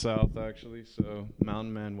from the South, actually, so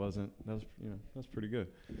mountain man wasn't. That's pretty good.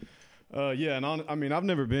 Yeah, and I mean, I've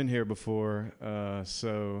never been here before,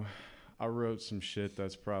 so I wrote some shit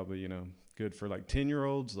that's probably, good for like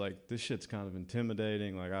 10-year-olds. Like, this shit's kind of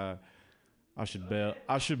intimidating. Like, I should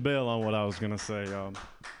bail on what I was gonna say,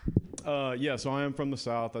 y'all. Yeah, so I am from the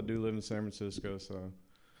South. I do live in San Francisco, so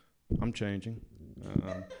I'm changing.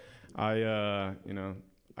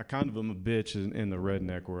 I kind of am a bitch in the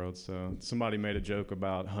redneck world. So somebody made a joke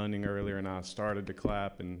about hunting earlier, and I started to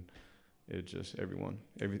clap, and it just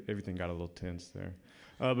everything got a little tense there.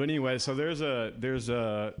 But anyway, so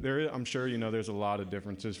I'm sure there's a lot of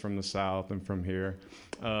differences from the South and from here.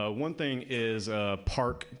 One thing is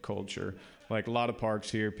park culture. Like a lot of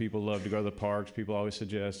parks here, people love to go to the parks. People always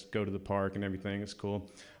suggest go to the park and everything. It's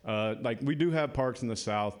cool. Like we do have parks in the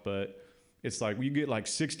South, but it's like you get like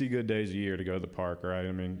 60 good days a year to go to the park, right?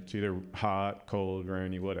 I mean, it's either hot, cold,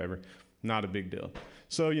 rainy, whatever. Not a big deal.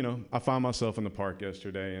 So, I found myself in the park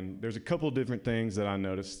yesterday, and there's a couple different things that I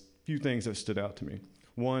noticed, a few things that stood out to me.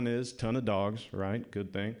 One is ton of dogs, right?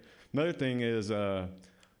 Good thing. Another thing is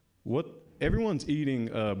everyone's eating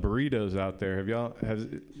burritos out there. Have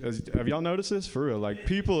y'all noticed this? For real. Like,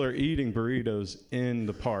 people are eating burritos in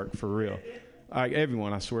the park, for real. Like,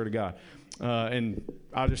 everyone, I swear to God. And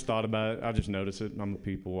I just thought about it. I just noticed it. I'm a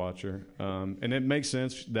people watcher. And it makes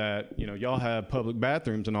sense that, y'all have public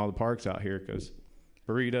bathrooms in all the parks out here because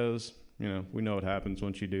burritos, we know what happens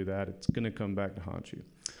once you do that. It's going to come back to haunt you.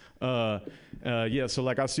 Yeah, so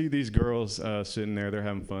like I see these girls sitting there. They're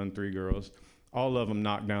having fun, 3 girls. All of them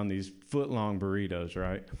knock down these foot-long burritos,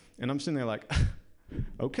 right? And I'm sitting there like,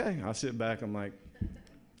 okay. I sit back. I'm like,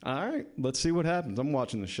 All right, let's see what happens. I'm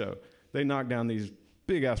watching the show. They knock down these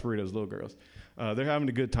big-ass burritos, little girls. They're having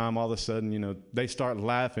a good time. All of a sudden, they start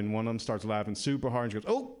laughing. One of them starts laughing super hard and she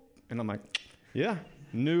goes, oh! And I'm like, yeah,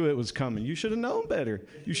 knew it was coming. You should have known better.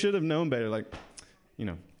 You should have known better. Like,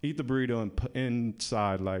 eat the burrito and put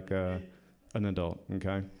inside like an adult,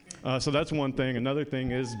 okay? So that's one thing. Another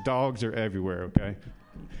thing is dogs are everywhere, okay?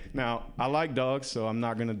 Now, I like dogs, so I'm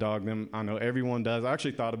not going to dog them. I know everyone does. I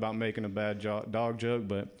actually thought about making a bad dog joke,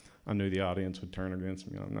 but I knew the audience would turn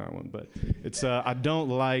against me on that one. But it's I don't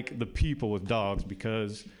like the people with dogs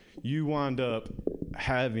because you wind up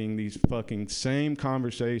having these fucking same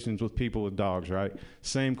conversations with people with dogs, right?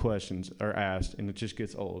 Same questions are asked, and it just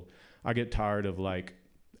gets old. I get tired of, like,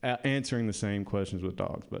 answering the same questions with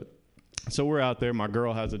dogs. But so we're out there. My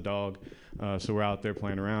girl has a dog, so we're out there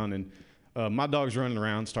playing around, and my dog's running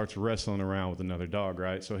around, starts wrestling around with another dog,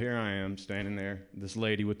 right? So here I am standing there, this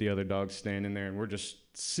lady with the other dog standing there, and we're just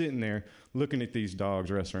sitting there looking at these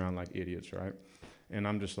dogs wrestle around like idiots, right? And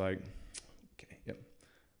I'm just like, okay, yep.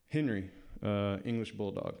 Henry, English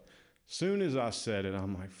Bulldog. Soon as I said it,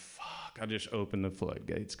 I'm like, fuck, I just opened the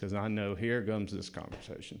floodgates because I know here comes this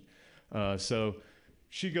conversation. So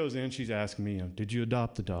she goes in, she's asking me, did you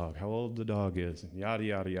adopt the dog? How old the dog is? And yada,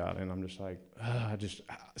 yada, yada. And I'm just like,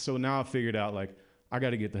 so now I figured out, like, I got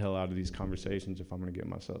to get the hell out of these conversations if I'm going to get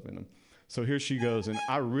myself in them. So here she goes, and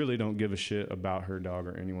I really don't give a shit about her dog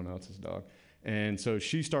or anyone else's dog. And so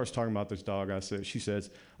she starts talking about this dog. She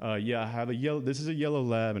says, yeah, I have this is a yellow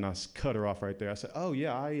lab, and I cut her off right there. I said, oh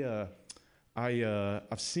yeah,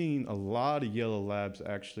 I've seen a lot of yellow labs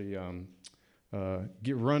actually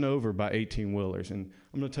get run over by 18-wheelers, and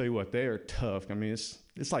I'm gonna tell you what, they are tough. I mean,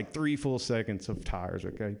 it's like 3 full seconds of tires,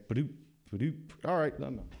 okay? Ba-doop, ba-doop. All right,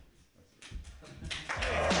 done.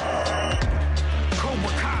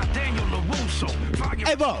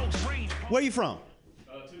 Hey, Bo, where you from?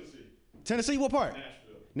 Tennessee. Tennessee, what part?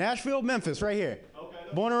 Nashville, Memphis, right here. Okay.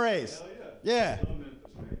 Born and raised. Hell yeah. I love Memphis,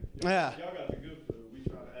 man. Yeah. Y'all got the good food. We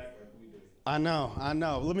try to act like we do. I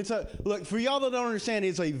know. Let me tell you, look, for y'all that don't understand,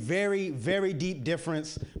 it's a very, very deep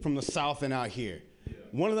difference from the South and out here. Yeah.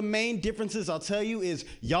 One of the main differences, I'll tell you, is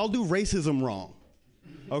y'all do racism wrong,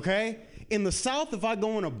 okay? In the South, if I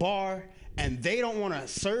go in a bar and they don't want to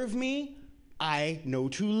serve me, I know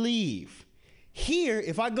to leave. Here,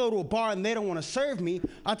 if I go to a bar and they don't want to serve me,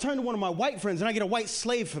 I turn to one of my white friends and I get a white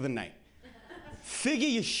slave for the night. Figure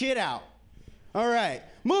your shit out. All right,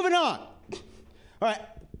 moving on. All right,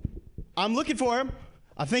 I'm looking for him.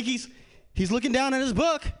 I think he's looking down at his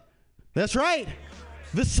book. That's right.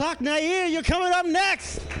 Visak Nair, you're coming up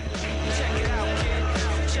next. Check it out,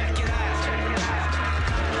 kid. Check it out.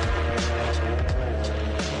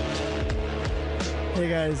 Hey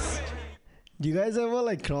guys, do you guys ever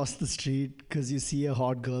like cross the street because you see a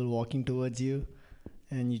hot girl walking towards you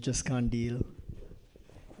and you just can't deal?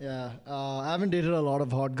 Yeah, I haven't dated a lot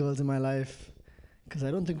of hot girls in my life because I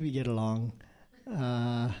don't think we get along.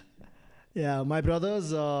 Yeah, my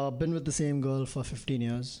brother's been with the same girl for 15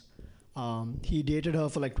 years. He dated her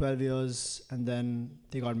for like 12 years and then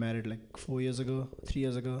they got married like 3 years ago.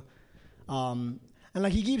 And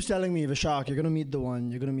like he keeps telling me, Vishak, you're going to meet the one,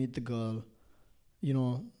 you're going to meet the girl. You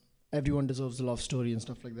know, everyone deserves a love story and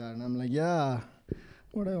stuff like that. And I'm like, yeah,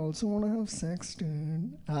 but I also want to have sex,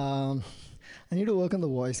 dude. I need to work on the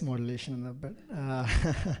voice modulation a bit.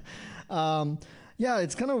 Yeah,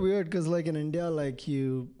 it's kind of weird because like in India, like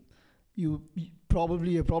you're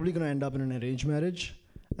probably going to end up in an arranged marriage.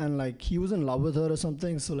 And like he was in love with her or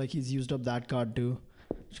something. So like he's used up that card too,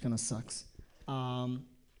 which kind of sucks. My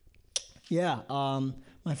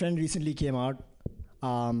friend recently came out.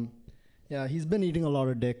 Yeah, he's been eating a lot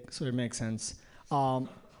of dick, so it makes sense.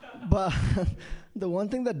 But the one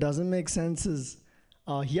thing that doesn't make sense is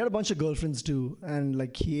he had a bunch of girlfriends too, and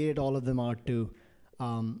like he ate all of them out too.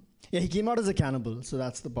 He came out as a cannibal, so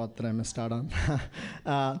that's the part that I missed out on.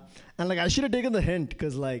 And like I should have taken the hint,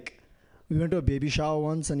 because like we went to a baby shower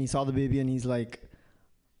once, and he saw the baby, and he's like,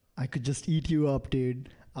 "I could just eat you up, dude."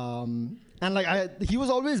 And like he was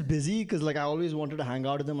always busy, because like I always wanted to hang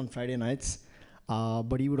out with him on Friday nights.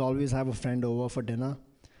 But he would always have a friend over for dinner.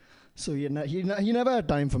 So he never had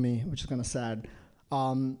time for me, which is kind of sad.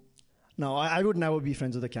 No, I would never be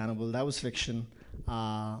friends with a cannibal. That was fiction.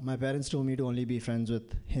 My parents told me to only be friends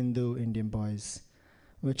with Hindu Indian boys,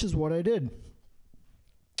 which is what I did.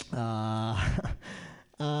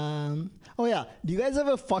 Oh yeah, do you guys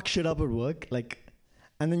ever fuck shit up at work? Like,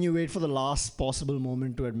 and then you wait for the last possible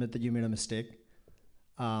moment to admit that you made a mistake?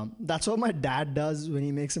 That's what my dad does when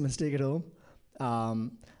he makes a mistake at home.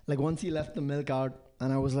 Like once he left the milk out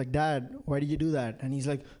and I was like, Dad, why did you do that? And he's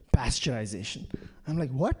like, pasteurization. I'm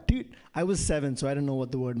like, what, dude? I was 7, so I didn't know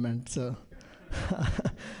what the word meant. So,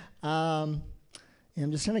 yeah,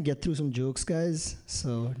 I'm just trying to get through some jokes, guys.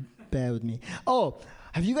 So bear with me. Oh,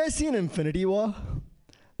 have you guys seen Infinity War?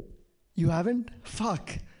 You haven't?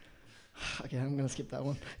 Fuck. Okay, I'm gonna skip that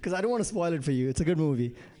one because I don't want to spoil it for you. It's a good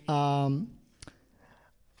movie.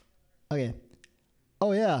 Okay.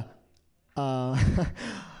 Oh yeah.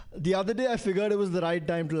 The other day I figured it was the right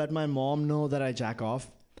time to let my mom know that I jack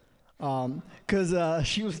off. Because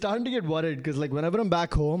she was starting to get worried because like whenever I'm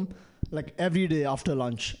back home, like every day after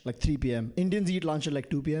lunch, like 3 p.m. Indians eat lunch at like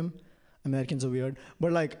 2 p.m. Americans are weird.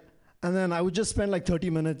 But like, and then I would just spend like 30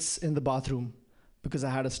 minutes in the bathroom because I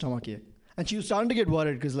had a stomach ache. And she was starting to get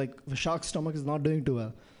worried because like Vishak's stomach is not doing too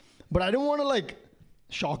well. But I didn't want to like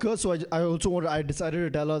shock her, so I decided to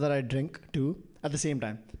tell her that I drink too at the same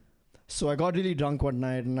time. So I got really drunk one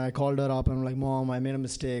night and I called her up and I'm like, Mom, I made a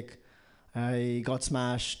mistake. I got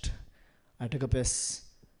smashed. I took a piss.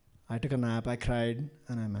 I took a nap. I cried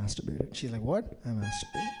and I masturbated. She's like, what? I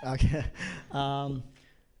masturbated. Okay.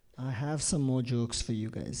 I have some more jokes for you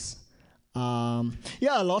guys.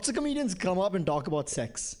 Yeah, lots of comedians come up and talk about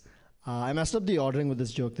sex. I messed up the ordering with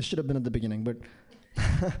this joke. This should have been at the beginning, but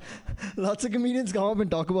lots of comedians come up and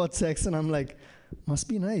talk about sex, and I'm like, must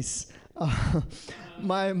be nice.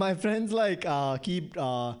 My friends like keep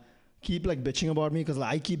like bitching about me because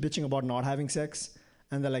like, I keep bitching about not having sex,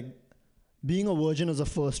 and they're like, being a virgin is a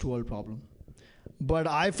first world problem. But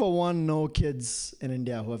I, for one, know kids in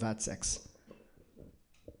India who have had sex.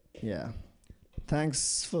 Yeah.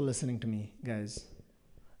 Thanks for listening to me, guys.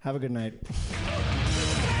 Have a good night.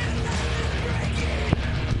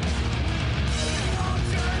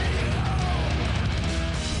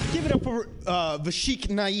 Give it up for Vashik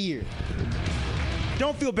Nair.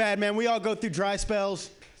 Don't feel bad, man. We all go through dry spells.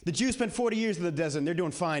 The Jews spent 40 years in the desert, and they're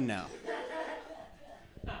doing fine now.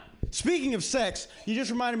 Speaking of sex, you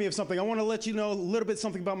just reminded me of something. I want to let you know a little bit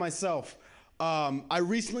something about myself. I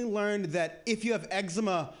recently learned that if you have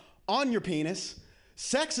eczema on your penis,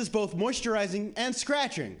 sex is both moisturizing and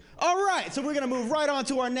scratching. All right, so we're going to move right on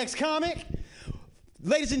to our next comic.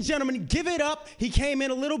 Ladies and gentlemen, give it up. He came in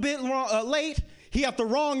a little bit late. He had the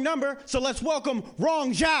wrong number, so let's welcome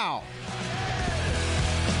Rong Zhao.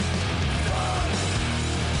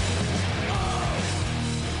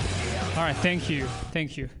 All right, thank you.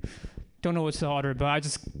 Don't know what's the order, but I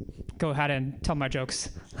just go ahead and tell my jokes.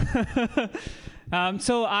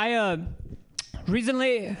 So I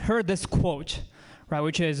recently heard this quote, right,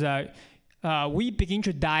 which is, we begin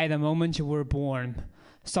to die the moment we're born.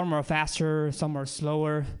 Some are faster, some are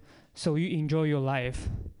slower, so you enjoy your life.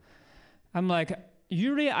 I'm like,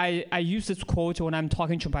 usually I use this quote when I'm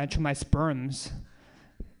talking to my sperms.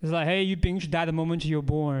 It's like, hey, you begin to die the moment you're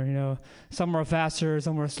born, you know. Some are faster,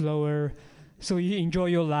 some are slower, so you enjoy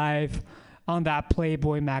your life on that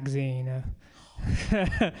Playboy magazine. You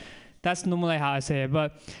know? That's normally how I say it,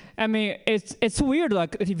 but I mean, it's weird.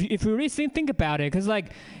 Like if you really think about it, because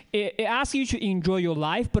like it asks you to enjoy your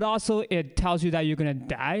life, but also it tells you that you're gonna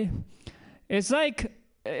die. It's like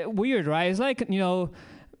weird, right? It's like, you know,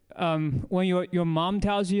 when your mom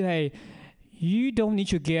tells you, hey, you don't need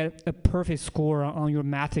to get a perfect score on your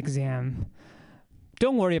math exam.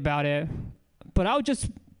 Don't worry about it. But I'll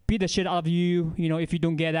just beat the shit out of you, you know, if you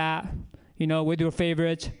don't get that, you know, with your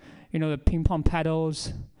favorite, you know, the ping pong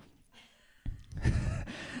paddles.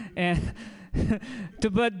 And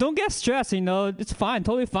but don't get stressed, you know, it's fine,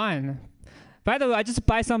 totally fine. By the way, I'll just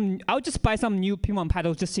buy some new ping pong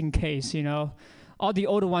paddles just in case, you know. All the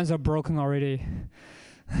older ones are broken already.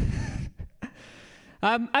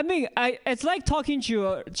 I mean, it's like talking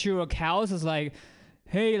to your cows. It's like,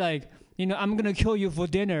 hey, like, you know, I'm gonna kill you for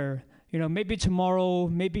dinner. You know, maybe tomorrow,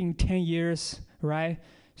 maybe in 10 years, right?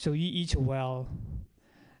 So you eat well.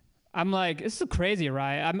 I'm like, it's so crazy,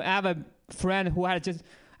 right? I have a friend who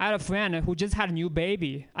just had a new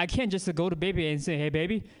baby. I can't just go to baby and say, hey,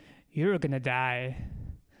 baby, you're gonna die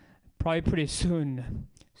probably pretty soon.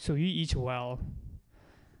 So you eat well.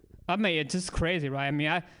 I mean, it's just crazy, right? I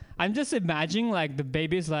mean, I'm just imagining like the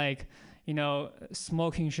baby's like, you know,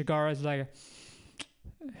 smoking cigars, like,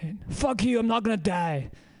 fuck you, I'm not gonna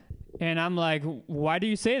die. And I'm like, why do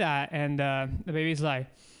you say that? And the baby's like,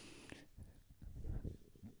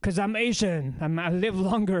 because I'm Asian, I live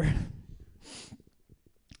longer.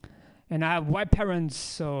 And I have white parents,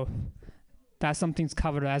 so that something's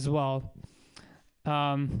covered as well.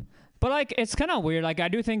 But like, it's kind of weird. Like, I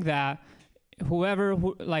do think that whoever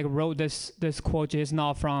wrote this quote is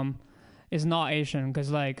not Asian, because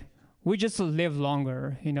like we just live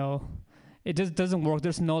longer, you know. It just doesn't work.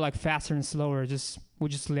 There's no like faster and slower. We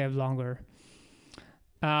just live longer.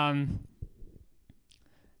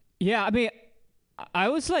 Yeah, I mean, I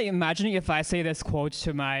was like imagining if I say this quote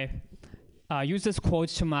to use this quote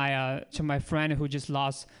to my friend who just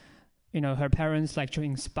lost, her parents, like to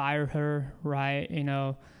inspire her, right?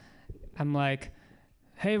 I'm like,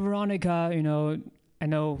 hey Veronica, I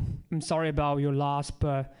know I'm sorry about your loss,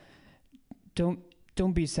 but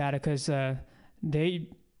don't be sad because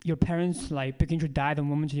your parents like begin to die the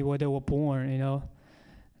moment they were born,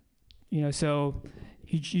 so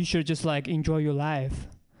you should just like enjoy your life.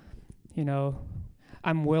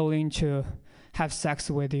 I'm willing to have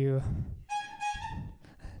sex with you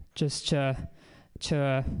just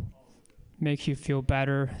to make you feel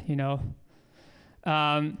better,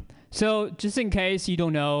 So just in case you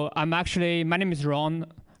don't know, my name is Ron,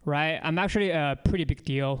 right? I'm actually a pretty big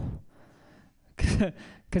deal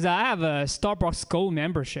because I have a Starbucks Gold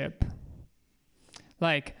membership.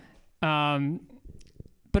 Like, but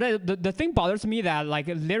the thing bothers me that like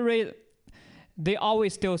literally they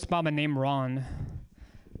always still spell my name wrong.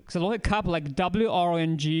 Because I look at cup like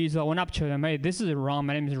WRNG, so I went up to them, hey, this is wrong,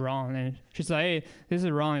 my name is Ron. And she's like, hey, this is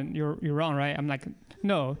wrong, you're wrong, right? I'm like,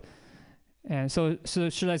 no. And so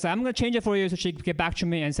she's like, I'm going to change it for you. So she get back to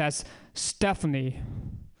me and says, Stephanie.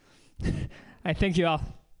 I thank you all.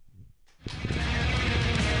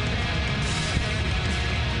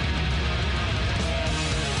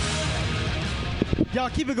 Y'all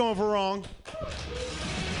keep it going for wrong.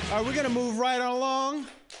 All right, we're going to move right on along.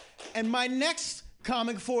 And my next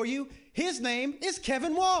comic for you, his name is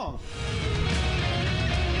Kevin Wong.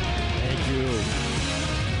 Thank you.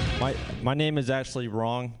 My name is actually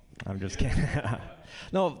wrong. I'm just kidding.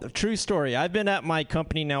 No, true story. I've been at my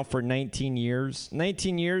company now for 19 years.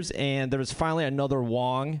 19 years, and there's finally another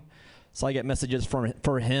Wong. So I get messages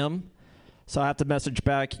for him. So I have to message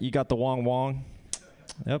back, you got the Wong.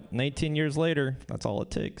 Yep, 19 years later. That's all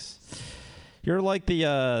it takes. You're like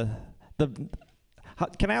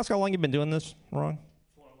can I ask how long you've been doing this, Wrong?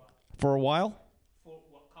 For a while. For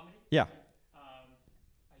what, comedy? Yeah.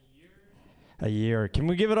 A year. Can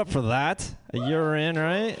we give it up for that? A year in,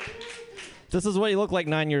 right? This is what you look like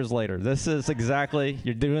 9 years later. This is exactly,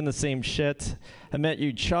 you're doing the same shit. I met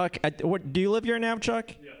you, Chuck. Do you live here now, Chuck?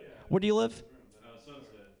 Yeah. Where do you live?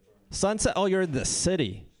 Sunset. Oh, you're in the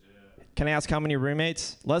city. Yeah. Can I ask how many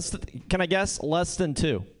roommates? Can I guess? Less than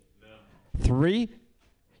 2? No. 3?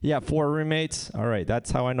 Yeah, 4 roommates. All right, that's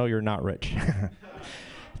how I know you're not rich.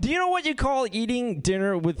 Do you know what you call eating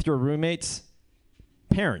dinner with your roommates?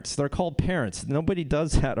 Parents. They're called parents. Nobody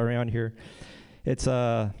does that around here. It's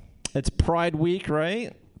Pride Week,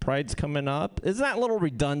 right? Pride's coming up. Isn't that a little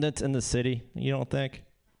redundant in the city? You don't think?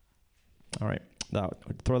 All right,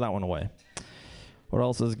 throw that one away. What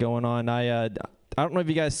else is going on? I don't know if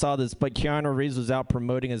you guys saw this, but Keanu Reeves was out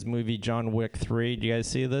promoting his movie John Wick 3. Do you guys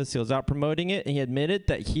see this? He was out promoting it, and he admitted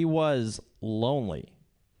that he was lonely.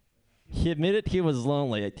 He admitted he was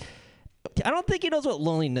lonely. I don't think he knows what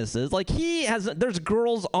loneliness is. Like, there's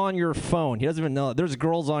girls on your phone. He doesn't even know it. There's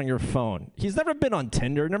girls on your phone. He's never been on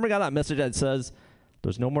Tinder. Never got that message that says,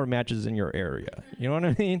 there's no more matches in your area. You know what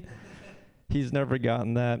I mean? He's never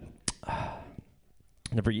gotten that.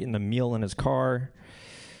 Never eaten a meal in his car.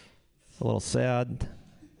 A little sad.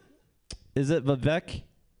 Is it Vivek?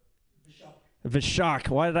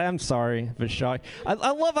 Vishak. I'm sorry, Vishak. I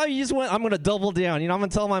love how you just went, I'm going to double down. I'm going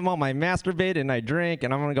to tell my mom I masturbate and I drink,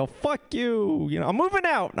 and I'm going to go, fuck you. I'm moving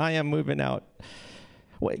out. I am moving out.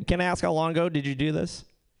 Wait, can I ask how long ago did you do this?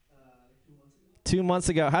 2 months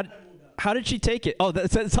ago. How did she take it? Oh,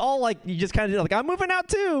 it's all like, you just kind of did like, I'm moving out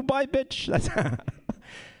too. Bye, bitch.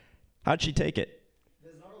 How'd she take it?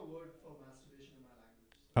 There's not a word for masturbation in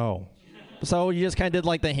my language. Oh. So you just kind of did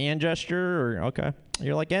like the hand gesture, or okay?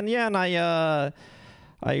 You're like, and I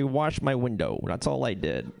washed my window. That's all I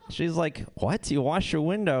did. She's like, what? You wash your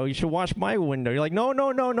window? You should wash my window. You're like, no.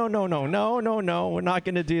 We're not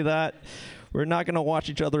gonna do that. We're not gonna wash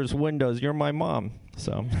each other's windows. You're my mom.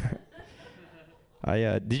 So,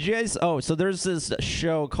 did you guys? Oh, so there's this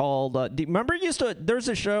show called. Remember, there's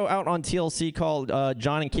a show out on TLC called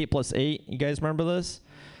John and Kate Plus 8. You guys remember this?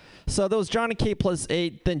 So there was John and Kate Plus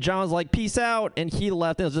 8. Then John was like, peace out. And he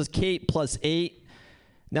left. It was just Kate Plus 8.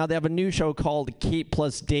 Now they have a new show called Kate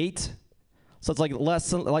Plus Date. So it's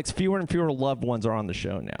like fewer and fewer loved ones are on the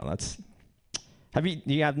show now.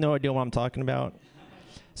 You have no idea what I'm talking about?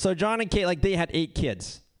 So John and Kate, like, they had 8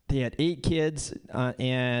 kids.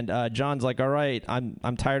 And John's like, all right,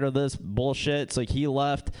 I'm tired of this bullshit. So he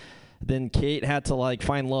left. Then Kate had to like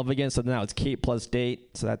find love again, so now it's Kate Plus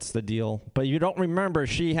Date. So that's the deal. But you don't remember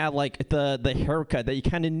she had like the haircut that you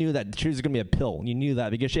kind of knew that she was gonna be a pill. You knew that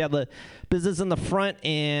because she had the business in the front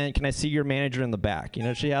and can I see your manager in the back?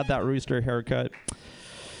 She had that rooster haircut.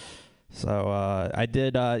 So I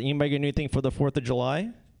did. Anybody get anything for the 4th of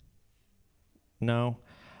July? No.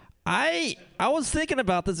 I was thinking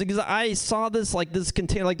about this because I saw this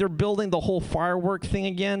container, like they're building the whole firework thing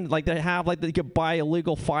again. Like they have they could buy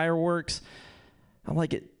illegal fireworks. I'm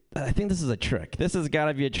like, I think this is a trick. This has got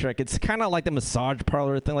to be a trick. It's kind of like the massage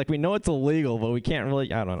parlor thing. Like we know it's illegal, but we can't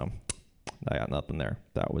really. I don't know. I got nothing there.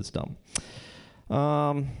 That was dumb.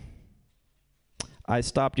 I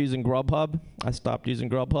stopped using Grubhub.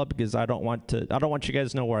 Because I don't want you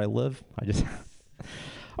guys to know where I live.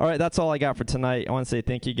 All right, that's all I got for tonight. I want to say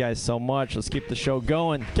thank you guys so much. Let's keep the show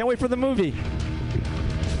going. Can't wait for the movie.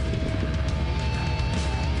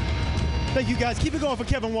 Thank you, guys. Keep it going for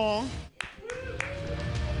Kevin Wong.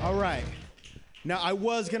 All right. Now, I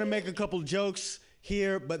was going to make a couple jokes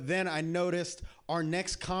here, but then I noticed our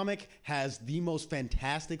next comic has the most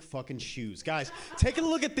fantastic fucking shoes. Guys, take a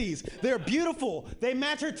look at these. They're beautiful. They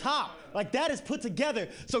match her top. Like, that is put together.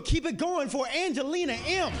 So keep it going for Angelina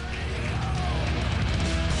M.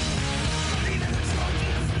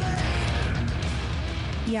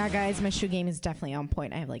 Yeah, guys, my shoe game is definitely on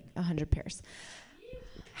point. I have like 100 pairs.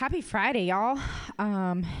 Happy Friday, y'all.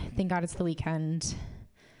 Thank God it's the weekend.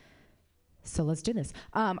 So let's do this.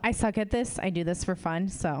 I suck at this. I do this for fun.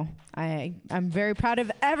 So I'm very proud of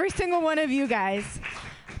every single one of you guys.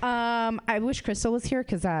 I wish Crystal was here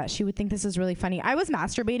because she would think this is really funny. I was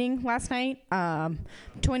masturbating last night.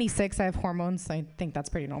 26, I have hormones. So I think that's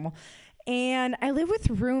pretty normal. And I live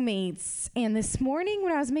with roommates. And this morning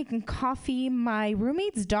when I was making coffee, my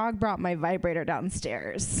roommate's dog brought my vibrator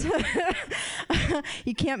downstairs.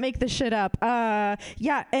 You can't make this shit up.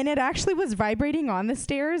 Yeah, and it actually was vibrating on the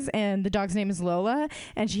stairs. And the dog's name is Lola.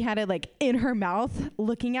 And she had it like in her mouth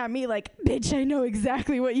looking at me like, bitch, I know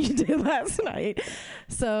exactly what you did last night.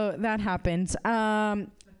 So that happened.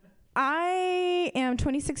 I am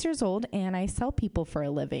 26 years old and I sell people for a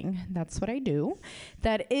living. That's what I do.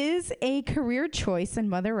 That is a career choice in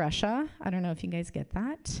Mother Russia. I don't know if you guys get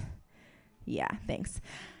that. Yeah, thanks.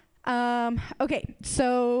 Okay,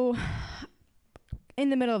 so in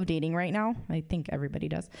the middle of dating right now. I think everybody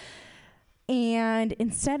does. And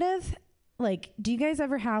instead of do you guys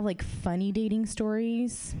ever have funny dating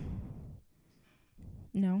stories?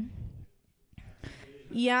 No?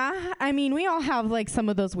 Yeah, I mean, we all have some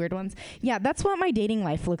of those weird ones. Yeah, that's what my dating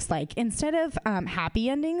life looks like. Instead of happy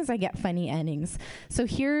endings, I get funny endings. So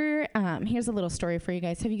here's a little story for you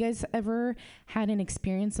guys. Have you guys ever had an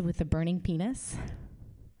experience with a burning penis?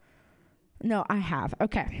 No, I have.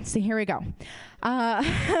 Okay, so here we go.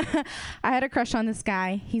 I had a crush on this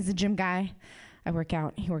guy. He's a gym guy. I work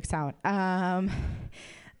out. He works out.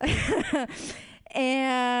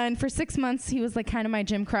 And for 6 months, he was kind of my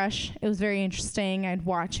gym crush. It was very interesting. I'd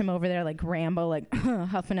watch him over there Rambo,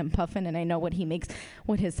 huffing and puffing, and I know what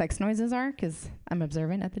his sex noises are because I'm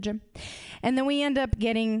observant at the gym. And then we end up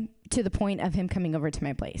getting to the point of him coming over to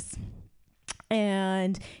my place.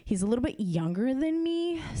 And he's a little bit younger than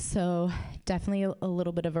me, so definitely a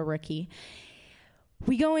little bit of a rookie.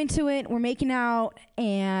 We go into it, we're making out,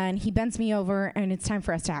 and he bends me over, and it's time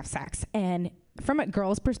for us to have sex. And from a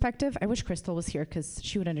girl's perspective, I wish Crystal was here because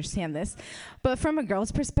she would understand this. But from a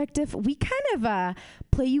girl's perspective, we kind of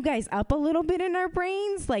play you guys up a little bit in our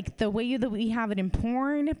brains, like the way that we have it in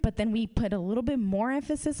porn. But then we put a little bit more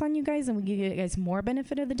emphasis on you guys, and we give you guys more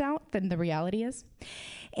benefit of the doubt than the reality is.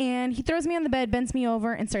 And he throws me on the bed, bends me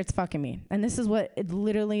over, and starts fucking me. And this is what it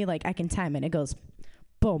literally, I can time it. It goes,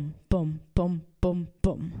 boom, boom, boom, boom,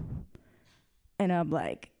 boom. And I'm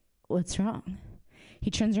like, what's wrong? He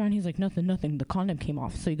turns around, he's like, nothing, the condom came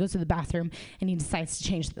off. So he goes to the bathroom, and he decides to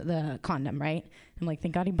change the condom, right? I'm like,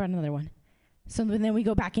 thank God he brought another one. So then we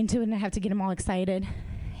go back into it, and I have to get him all excited,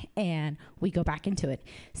 and we go back into it.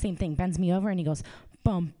 Same thing, bends me over, and he goes,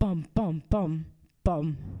 bum, bum, bum, bum,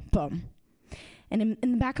 bum, bum. And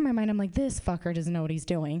in the back of my mind, I'm like, this fucker doesn't know what he's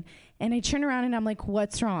doing. And I turn around, and I'm like,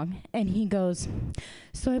 what's wrong? And he goes,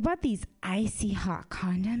 so I bought these icy hot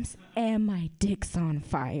condoms, and my dick's on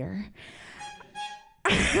fire.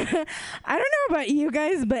 I don't know about you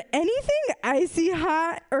guys, but anything icy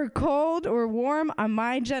hot or cold or warm on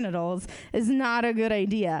my genitals is not a good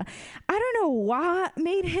idea. I don't know what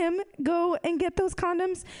made him go and get those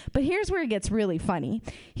condoms, but here's where it gets really funny.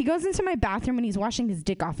 He goes into my bathroom and he's washing his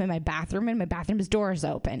dick off in my bathroom, and my bathroom's door is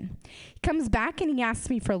open. He comes back and he asks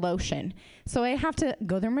me for lotion. So I have to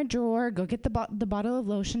go there in my drawer, go get the bottle of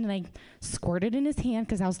lotion, and I squirt it in his hand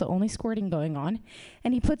because that was the only squirting going on.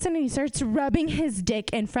 And he puts it and he starts rubbing his dick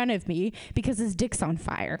in front of me because his dick's on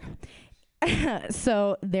fire.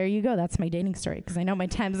 So there you go. That's my dating story because I know my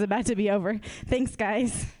time's about to be over. Thanks,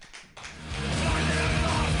 guys.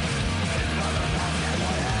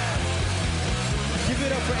 Give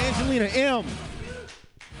Give it up for Angelina M.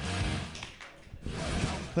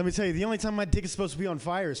 Let me tell you, the only time my dick is supposed to be on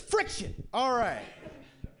fire is friction. All right.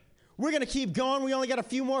 We're going to keep going. We only got a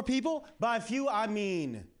few more people. By a few, I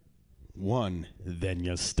mean one. Then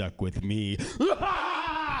you're stuck with me.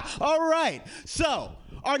 All right. So,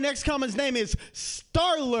 our next common's name is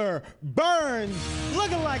Starler Burns.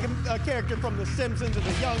 Looking like a character from The Simpsons as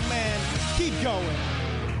a young man. Keep going.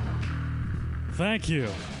 Thank you.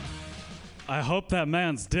 I hope that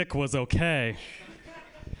man's dick was okay.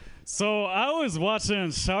 So I was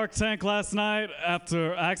watching Shark Tank last night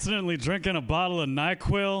after accidentally drinking a bottle of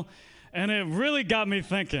NyQuil, and it really got me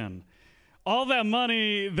thinking. All that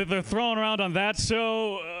money that they're throwing around on that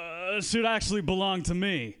show should actually belong to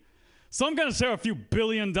me. So I'm going to share a few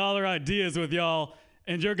billion-dollar ideas with y'all,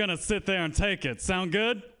 and you're going to sit there and take it. Sound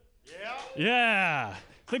good? Yeah.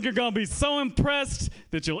 Think you're going to be so impressed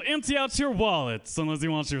that you'll empty out your wallets unless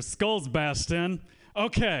you want your skulls bashed in.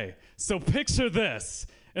 Okay, so picture this.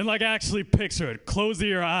 And actually picture it. Close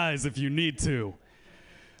your eyes if you need to.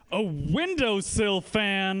 A windowsill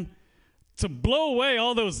fan to blow away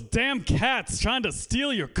all those damn cats trying to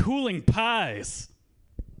steal your cooling pies.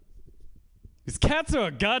 These cats are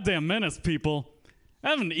a goddamn menace, people.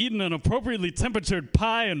 I haven't eaten an appropriately temperatured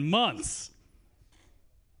pie in months.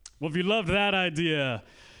 Well, if you loved that idea,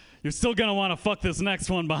 you're still gonna want to fuck this next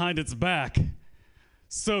one behind its back.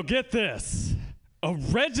 So get this. A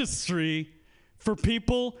registry for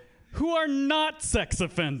people who are not sex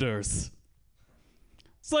offenders.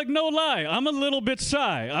 It's no lie, I'm a little bit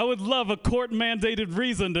shy. I would love a court-mandated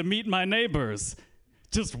reason to meet my neighbors.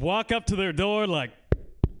 Just walk up to their door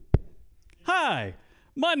hi,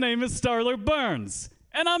 my name is Starler Burns,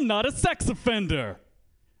 and I'm not a sex offender.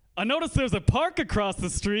 I noticed there's a park across the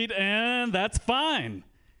street, and that's fine.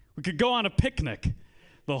 We could go on a picnic.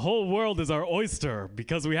 The whole world is our oyster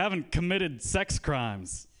because we haven't committed sex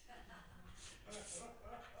crimes.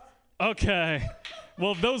 Okay,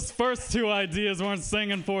 well, those first two ideas weren't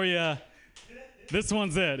singing for you. This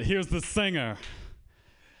one's it. Here's the singer.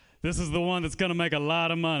 This is the one that's gonna make a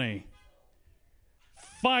lot of money.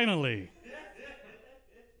 Finally,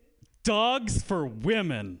 dogs for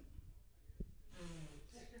women.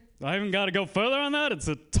 I even got to go further on that. It's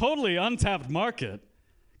a totally untapped market.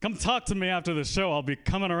 Come talk to me after the show. I'll be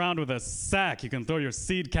coming around with a sack you can throw your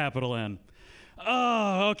seed capital in.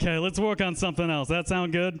 Oh, okay, let's work on something else. That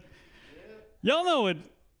sound good? Y'all know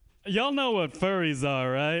what furries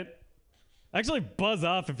are, right? Actually, buzz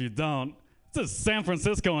off if you don't. This is San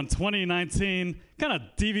Francisco in 2019. Kind of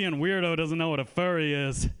deviant weirdo doesn't know what a furry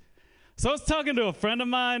is. So I was talking to a friend of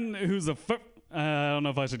mine who's I don't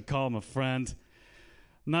know if I should call him a friend.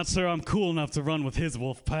 Not sure I'm cool enough to run with his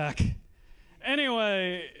wolf pack.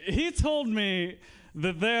 Anyway, he told me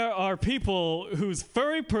that there are people whose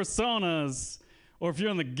furry personas, or if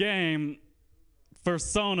you're in the game,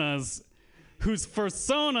 fursonas, whose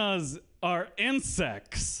personas are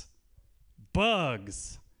insects,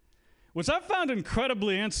 bugs, which I found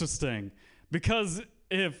incredibly interesting because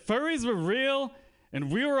if furries were real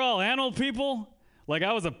and we were all animal people, like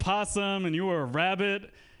I was a possum and you were a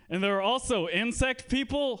rabbit, and there were also insect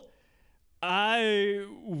people, I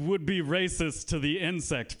would be racist to the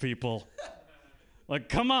insect people.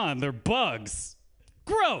 Come on, they're bugs.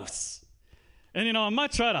 Gross. And, I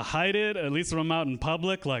might try to hide it, at least when I'm out in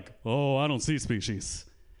public, oh, I don't see species.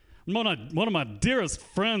 One of my dearest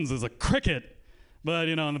friends is a cricket. But,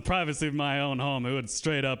 in the privacy of my own home, it would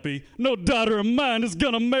straight up be, no daughter of mine is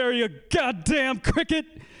gonna marry a goddamn cricket.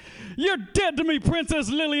 You're dead to me, Princess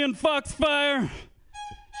Lillian Foxfire.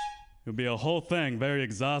 It would be a whole thing, very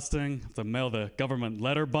exhausting. Have to mail the government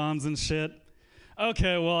letter bombs and shit.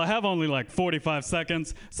 Okay, well, I have only 45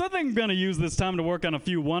 seconds, so I think I'm gonna use this time to work on a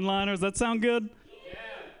few one-liners. That sound good? Yeah.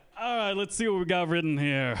 All right, let's see what we got written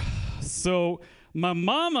here. So, my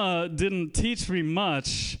mama didn't teach me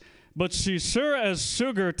much, but she sure as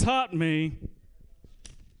sugar taught me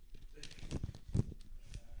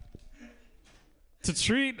to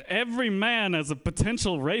treat every man as a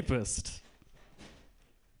potential rapist.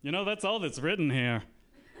 That's all that's written here.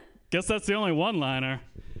 Guess that's the only one-liner.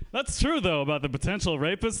 That's true, though, about the potential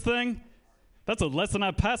rapist thing. That's a lesson I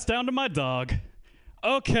passed down to my dog.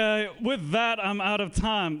 Okay, with that, I'm out of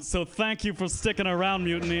time, so thank you for sticking around,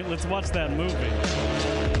 Mutiny. Let's watch that movie.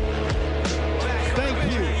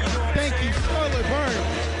 Thank you, Starler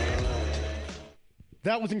Burns.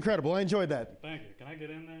 That was incredible. I enjoyed that. Thank you. Can I get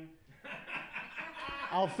in there?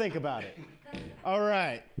 I'll think about it. All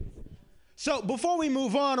right. So before we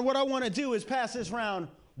move on, what I want to do is pass this round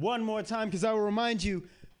one more time because I will remind you,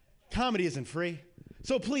 comedy isn't free.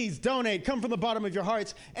 So please donate. Come from the bottom of your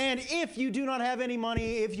hearts. And if you do not have any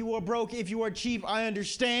money, if you are broke, if you are cheap, I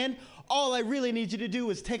understand. All I really need you to do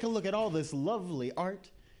is take a look at all this lovely art.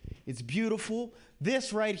 It's beautiful.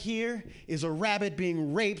 This right here is a rabbit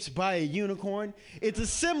being raped by a unicorn. It's a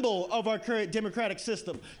symbol of our current democratic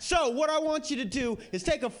system. So what I want you to do is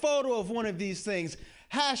take a photo of one of these things,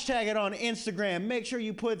 hashtag it on Instagram. Make sure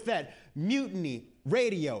you put that Mutiny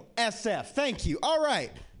Radio SF. Thank you. All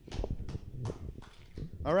right,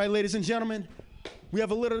 ladies and gentlemen, we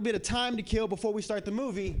have a little bit of time to kill before we start the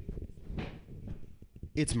movie.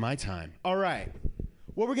 It's my time. All right.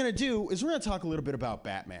 What we're going to do is we're going to talk a little bit about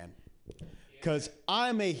Batman. Because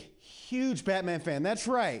I'm a huge Batman fan. That's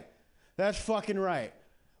right. That's fucking right.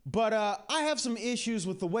 But I have some issues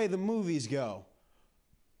with the way the movies go.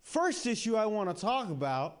 First issue I want to talk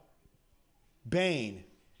about, Bane.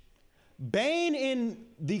 Bane in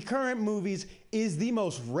the current movies is the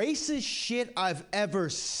most racist shit I've ever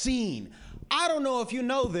seen. I don't know if you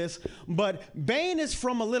know this, but Bane is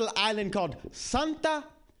from a little island called Santa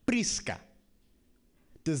Prisca.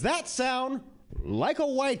 Does that sound like a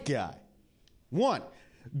white guy? One,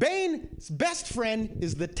 Bane's best friend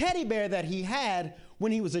is the teddy bear that he had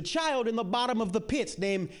when he was a child in the bottom of the pits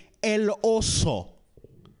named El Oso.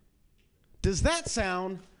 Does that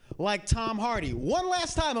sound like Tom Hardy? One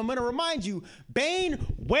last time, I'm going to remind you, Bane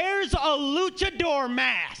wears a luchador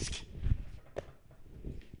mask.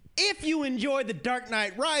 If you enjoyed The Dark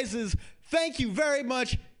Knight Rises, thank you very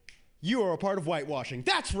much. You are a part of whitewashing.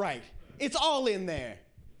 That's right. It's all in there.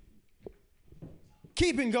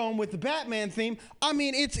 Keeping going with the Batman theme, I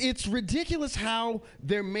mean, it's ridiculous how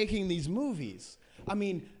they're making these movies. I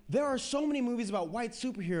mean, there are so many movies about white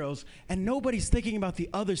superheroes, and nobody's thinking about the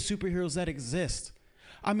other superheroes that exist.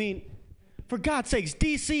 I mean, for God's sakes,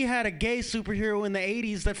 DC had a gay superhero in the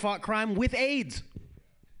 80s that fought crime with AIDS.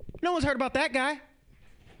 No one's heard about that guy.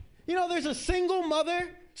 You know, there's a single mother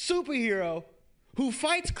superhero who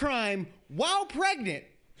fights crime while pregnant.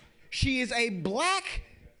 She is a black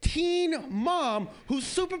teen mom whose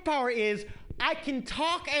superpower is I can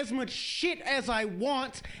talk as much shit as I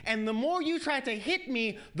want, and the more you try to hit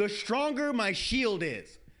me, the stronger my shield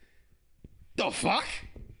is. The fuck?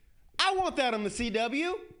 I want that on the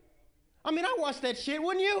CW. I mean, I watch that shit,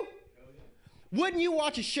 wouldn't you? Wouldn't you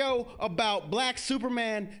watch a show about Black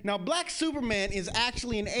Superman? Now, Black Superman is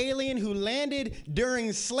actually an alien who landed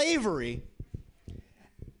during slavery,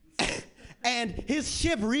 and his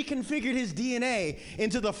ship reconfigured his DNA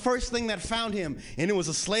into the first thing that found him, and it was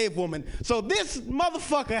a slave woman. So this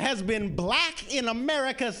motherfucker has been black in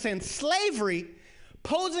America since slavery,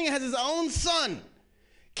 posing as his own son.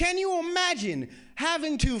 Can you imagine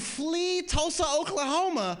having to flee Tulsa,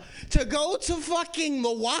 Oklahoma to go to fucking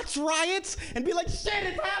the Watts riots and be like, shit,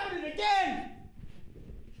 it's happening again?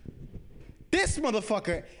 This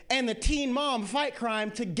motherfucker and the teen mom fight crime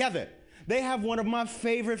together. They have one of my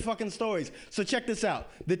favorite fucking stories. So check this out.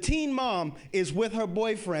 The teen mom is with her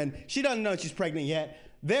boyfriend. She doesn't know she's pregnant yet.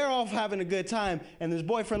 They're off having a good time, and this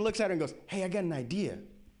boyfriend looks at her and goes, hey, I got an idea.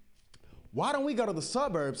 Why don't we go to the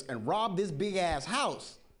suburbs and rob this big-ass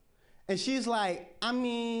house? And she's like, I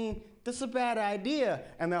mean, that's a bad idea.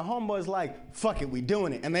 And their homeboy's like, fuck it, we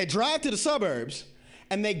doing it. And they drive to the suburbs,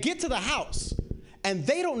 and they get to the house, and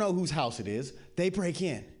they don't know whose house it is. They break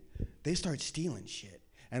in. They start stealing shit.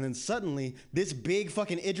 And then suddenly, this big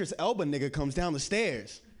fucking Idris Elba nigga comes down the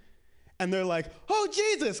stairs. And they're like, oh,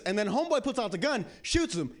 Jesus. And then homeboy puts out the gun,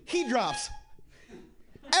 shoots him. He drops.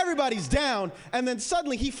 Everybody's down. And then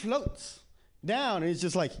suddenly, he floats down. And he's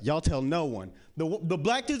just like, y'all tell no one. The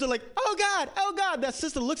black dudes are like, oh, God, oh, God. That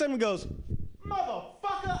sister looks at him and goes,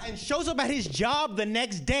 motherfucker, and shows up at his job the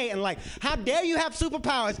next day and like, how dare you have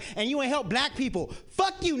superpowers and you ain't help black people?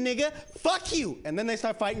 Fuck you, nigga. Fuck you. And then they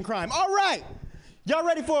start fighting crime. All right. Y'all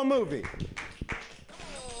ready for a movie?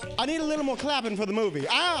 I need a little more clapping for the movie.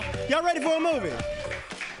 Y'all ready for a movie?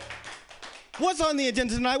 What's on the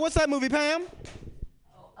agenda tonight? What's that movie, Pam?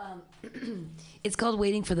 It's called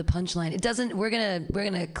Waiting for the Punchline. It doesn't. We're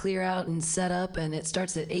gonna clear out and set up, and it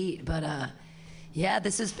starts at 8. But yeah,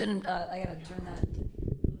 this has been. I gotta turn that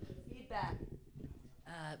feedback.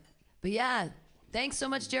 But yeah, thanks so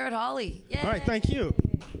much, Jared Hawley. Yay. All right, thank you.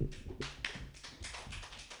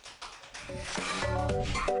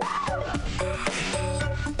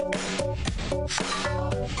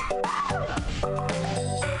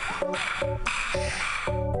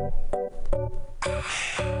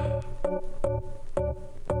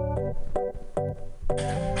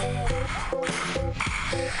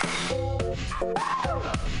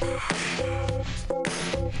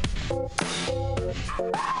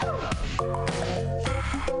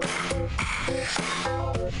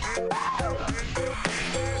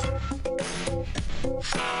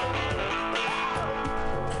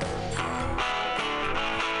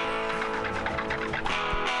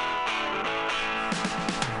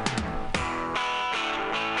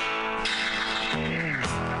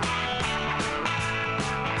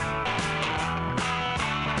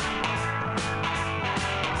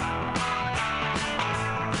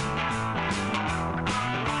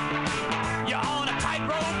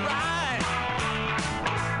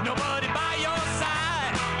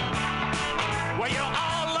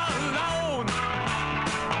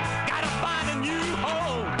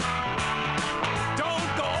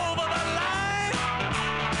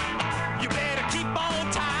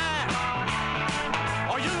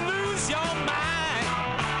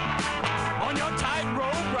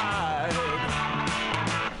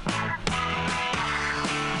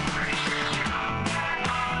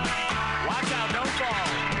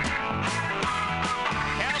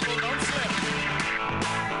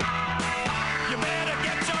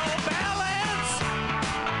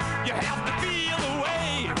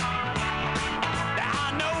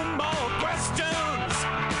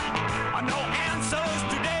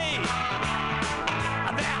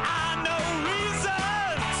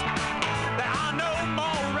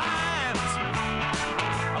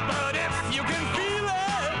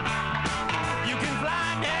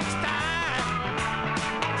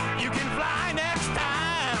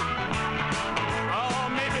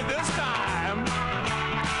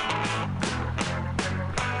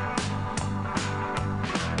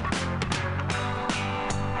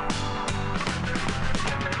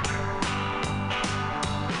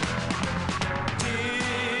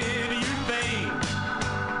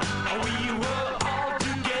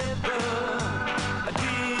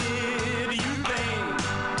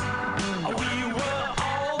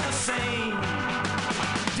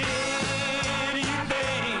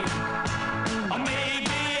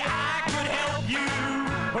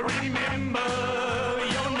 Remember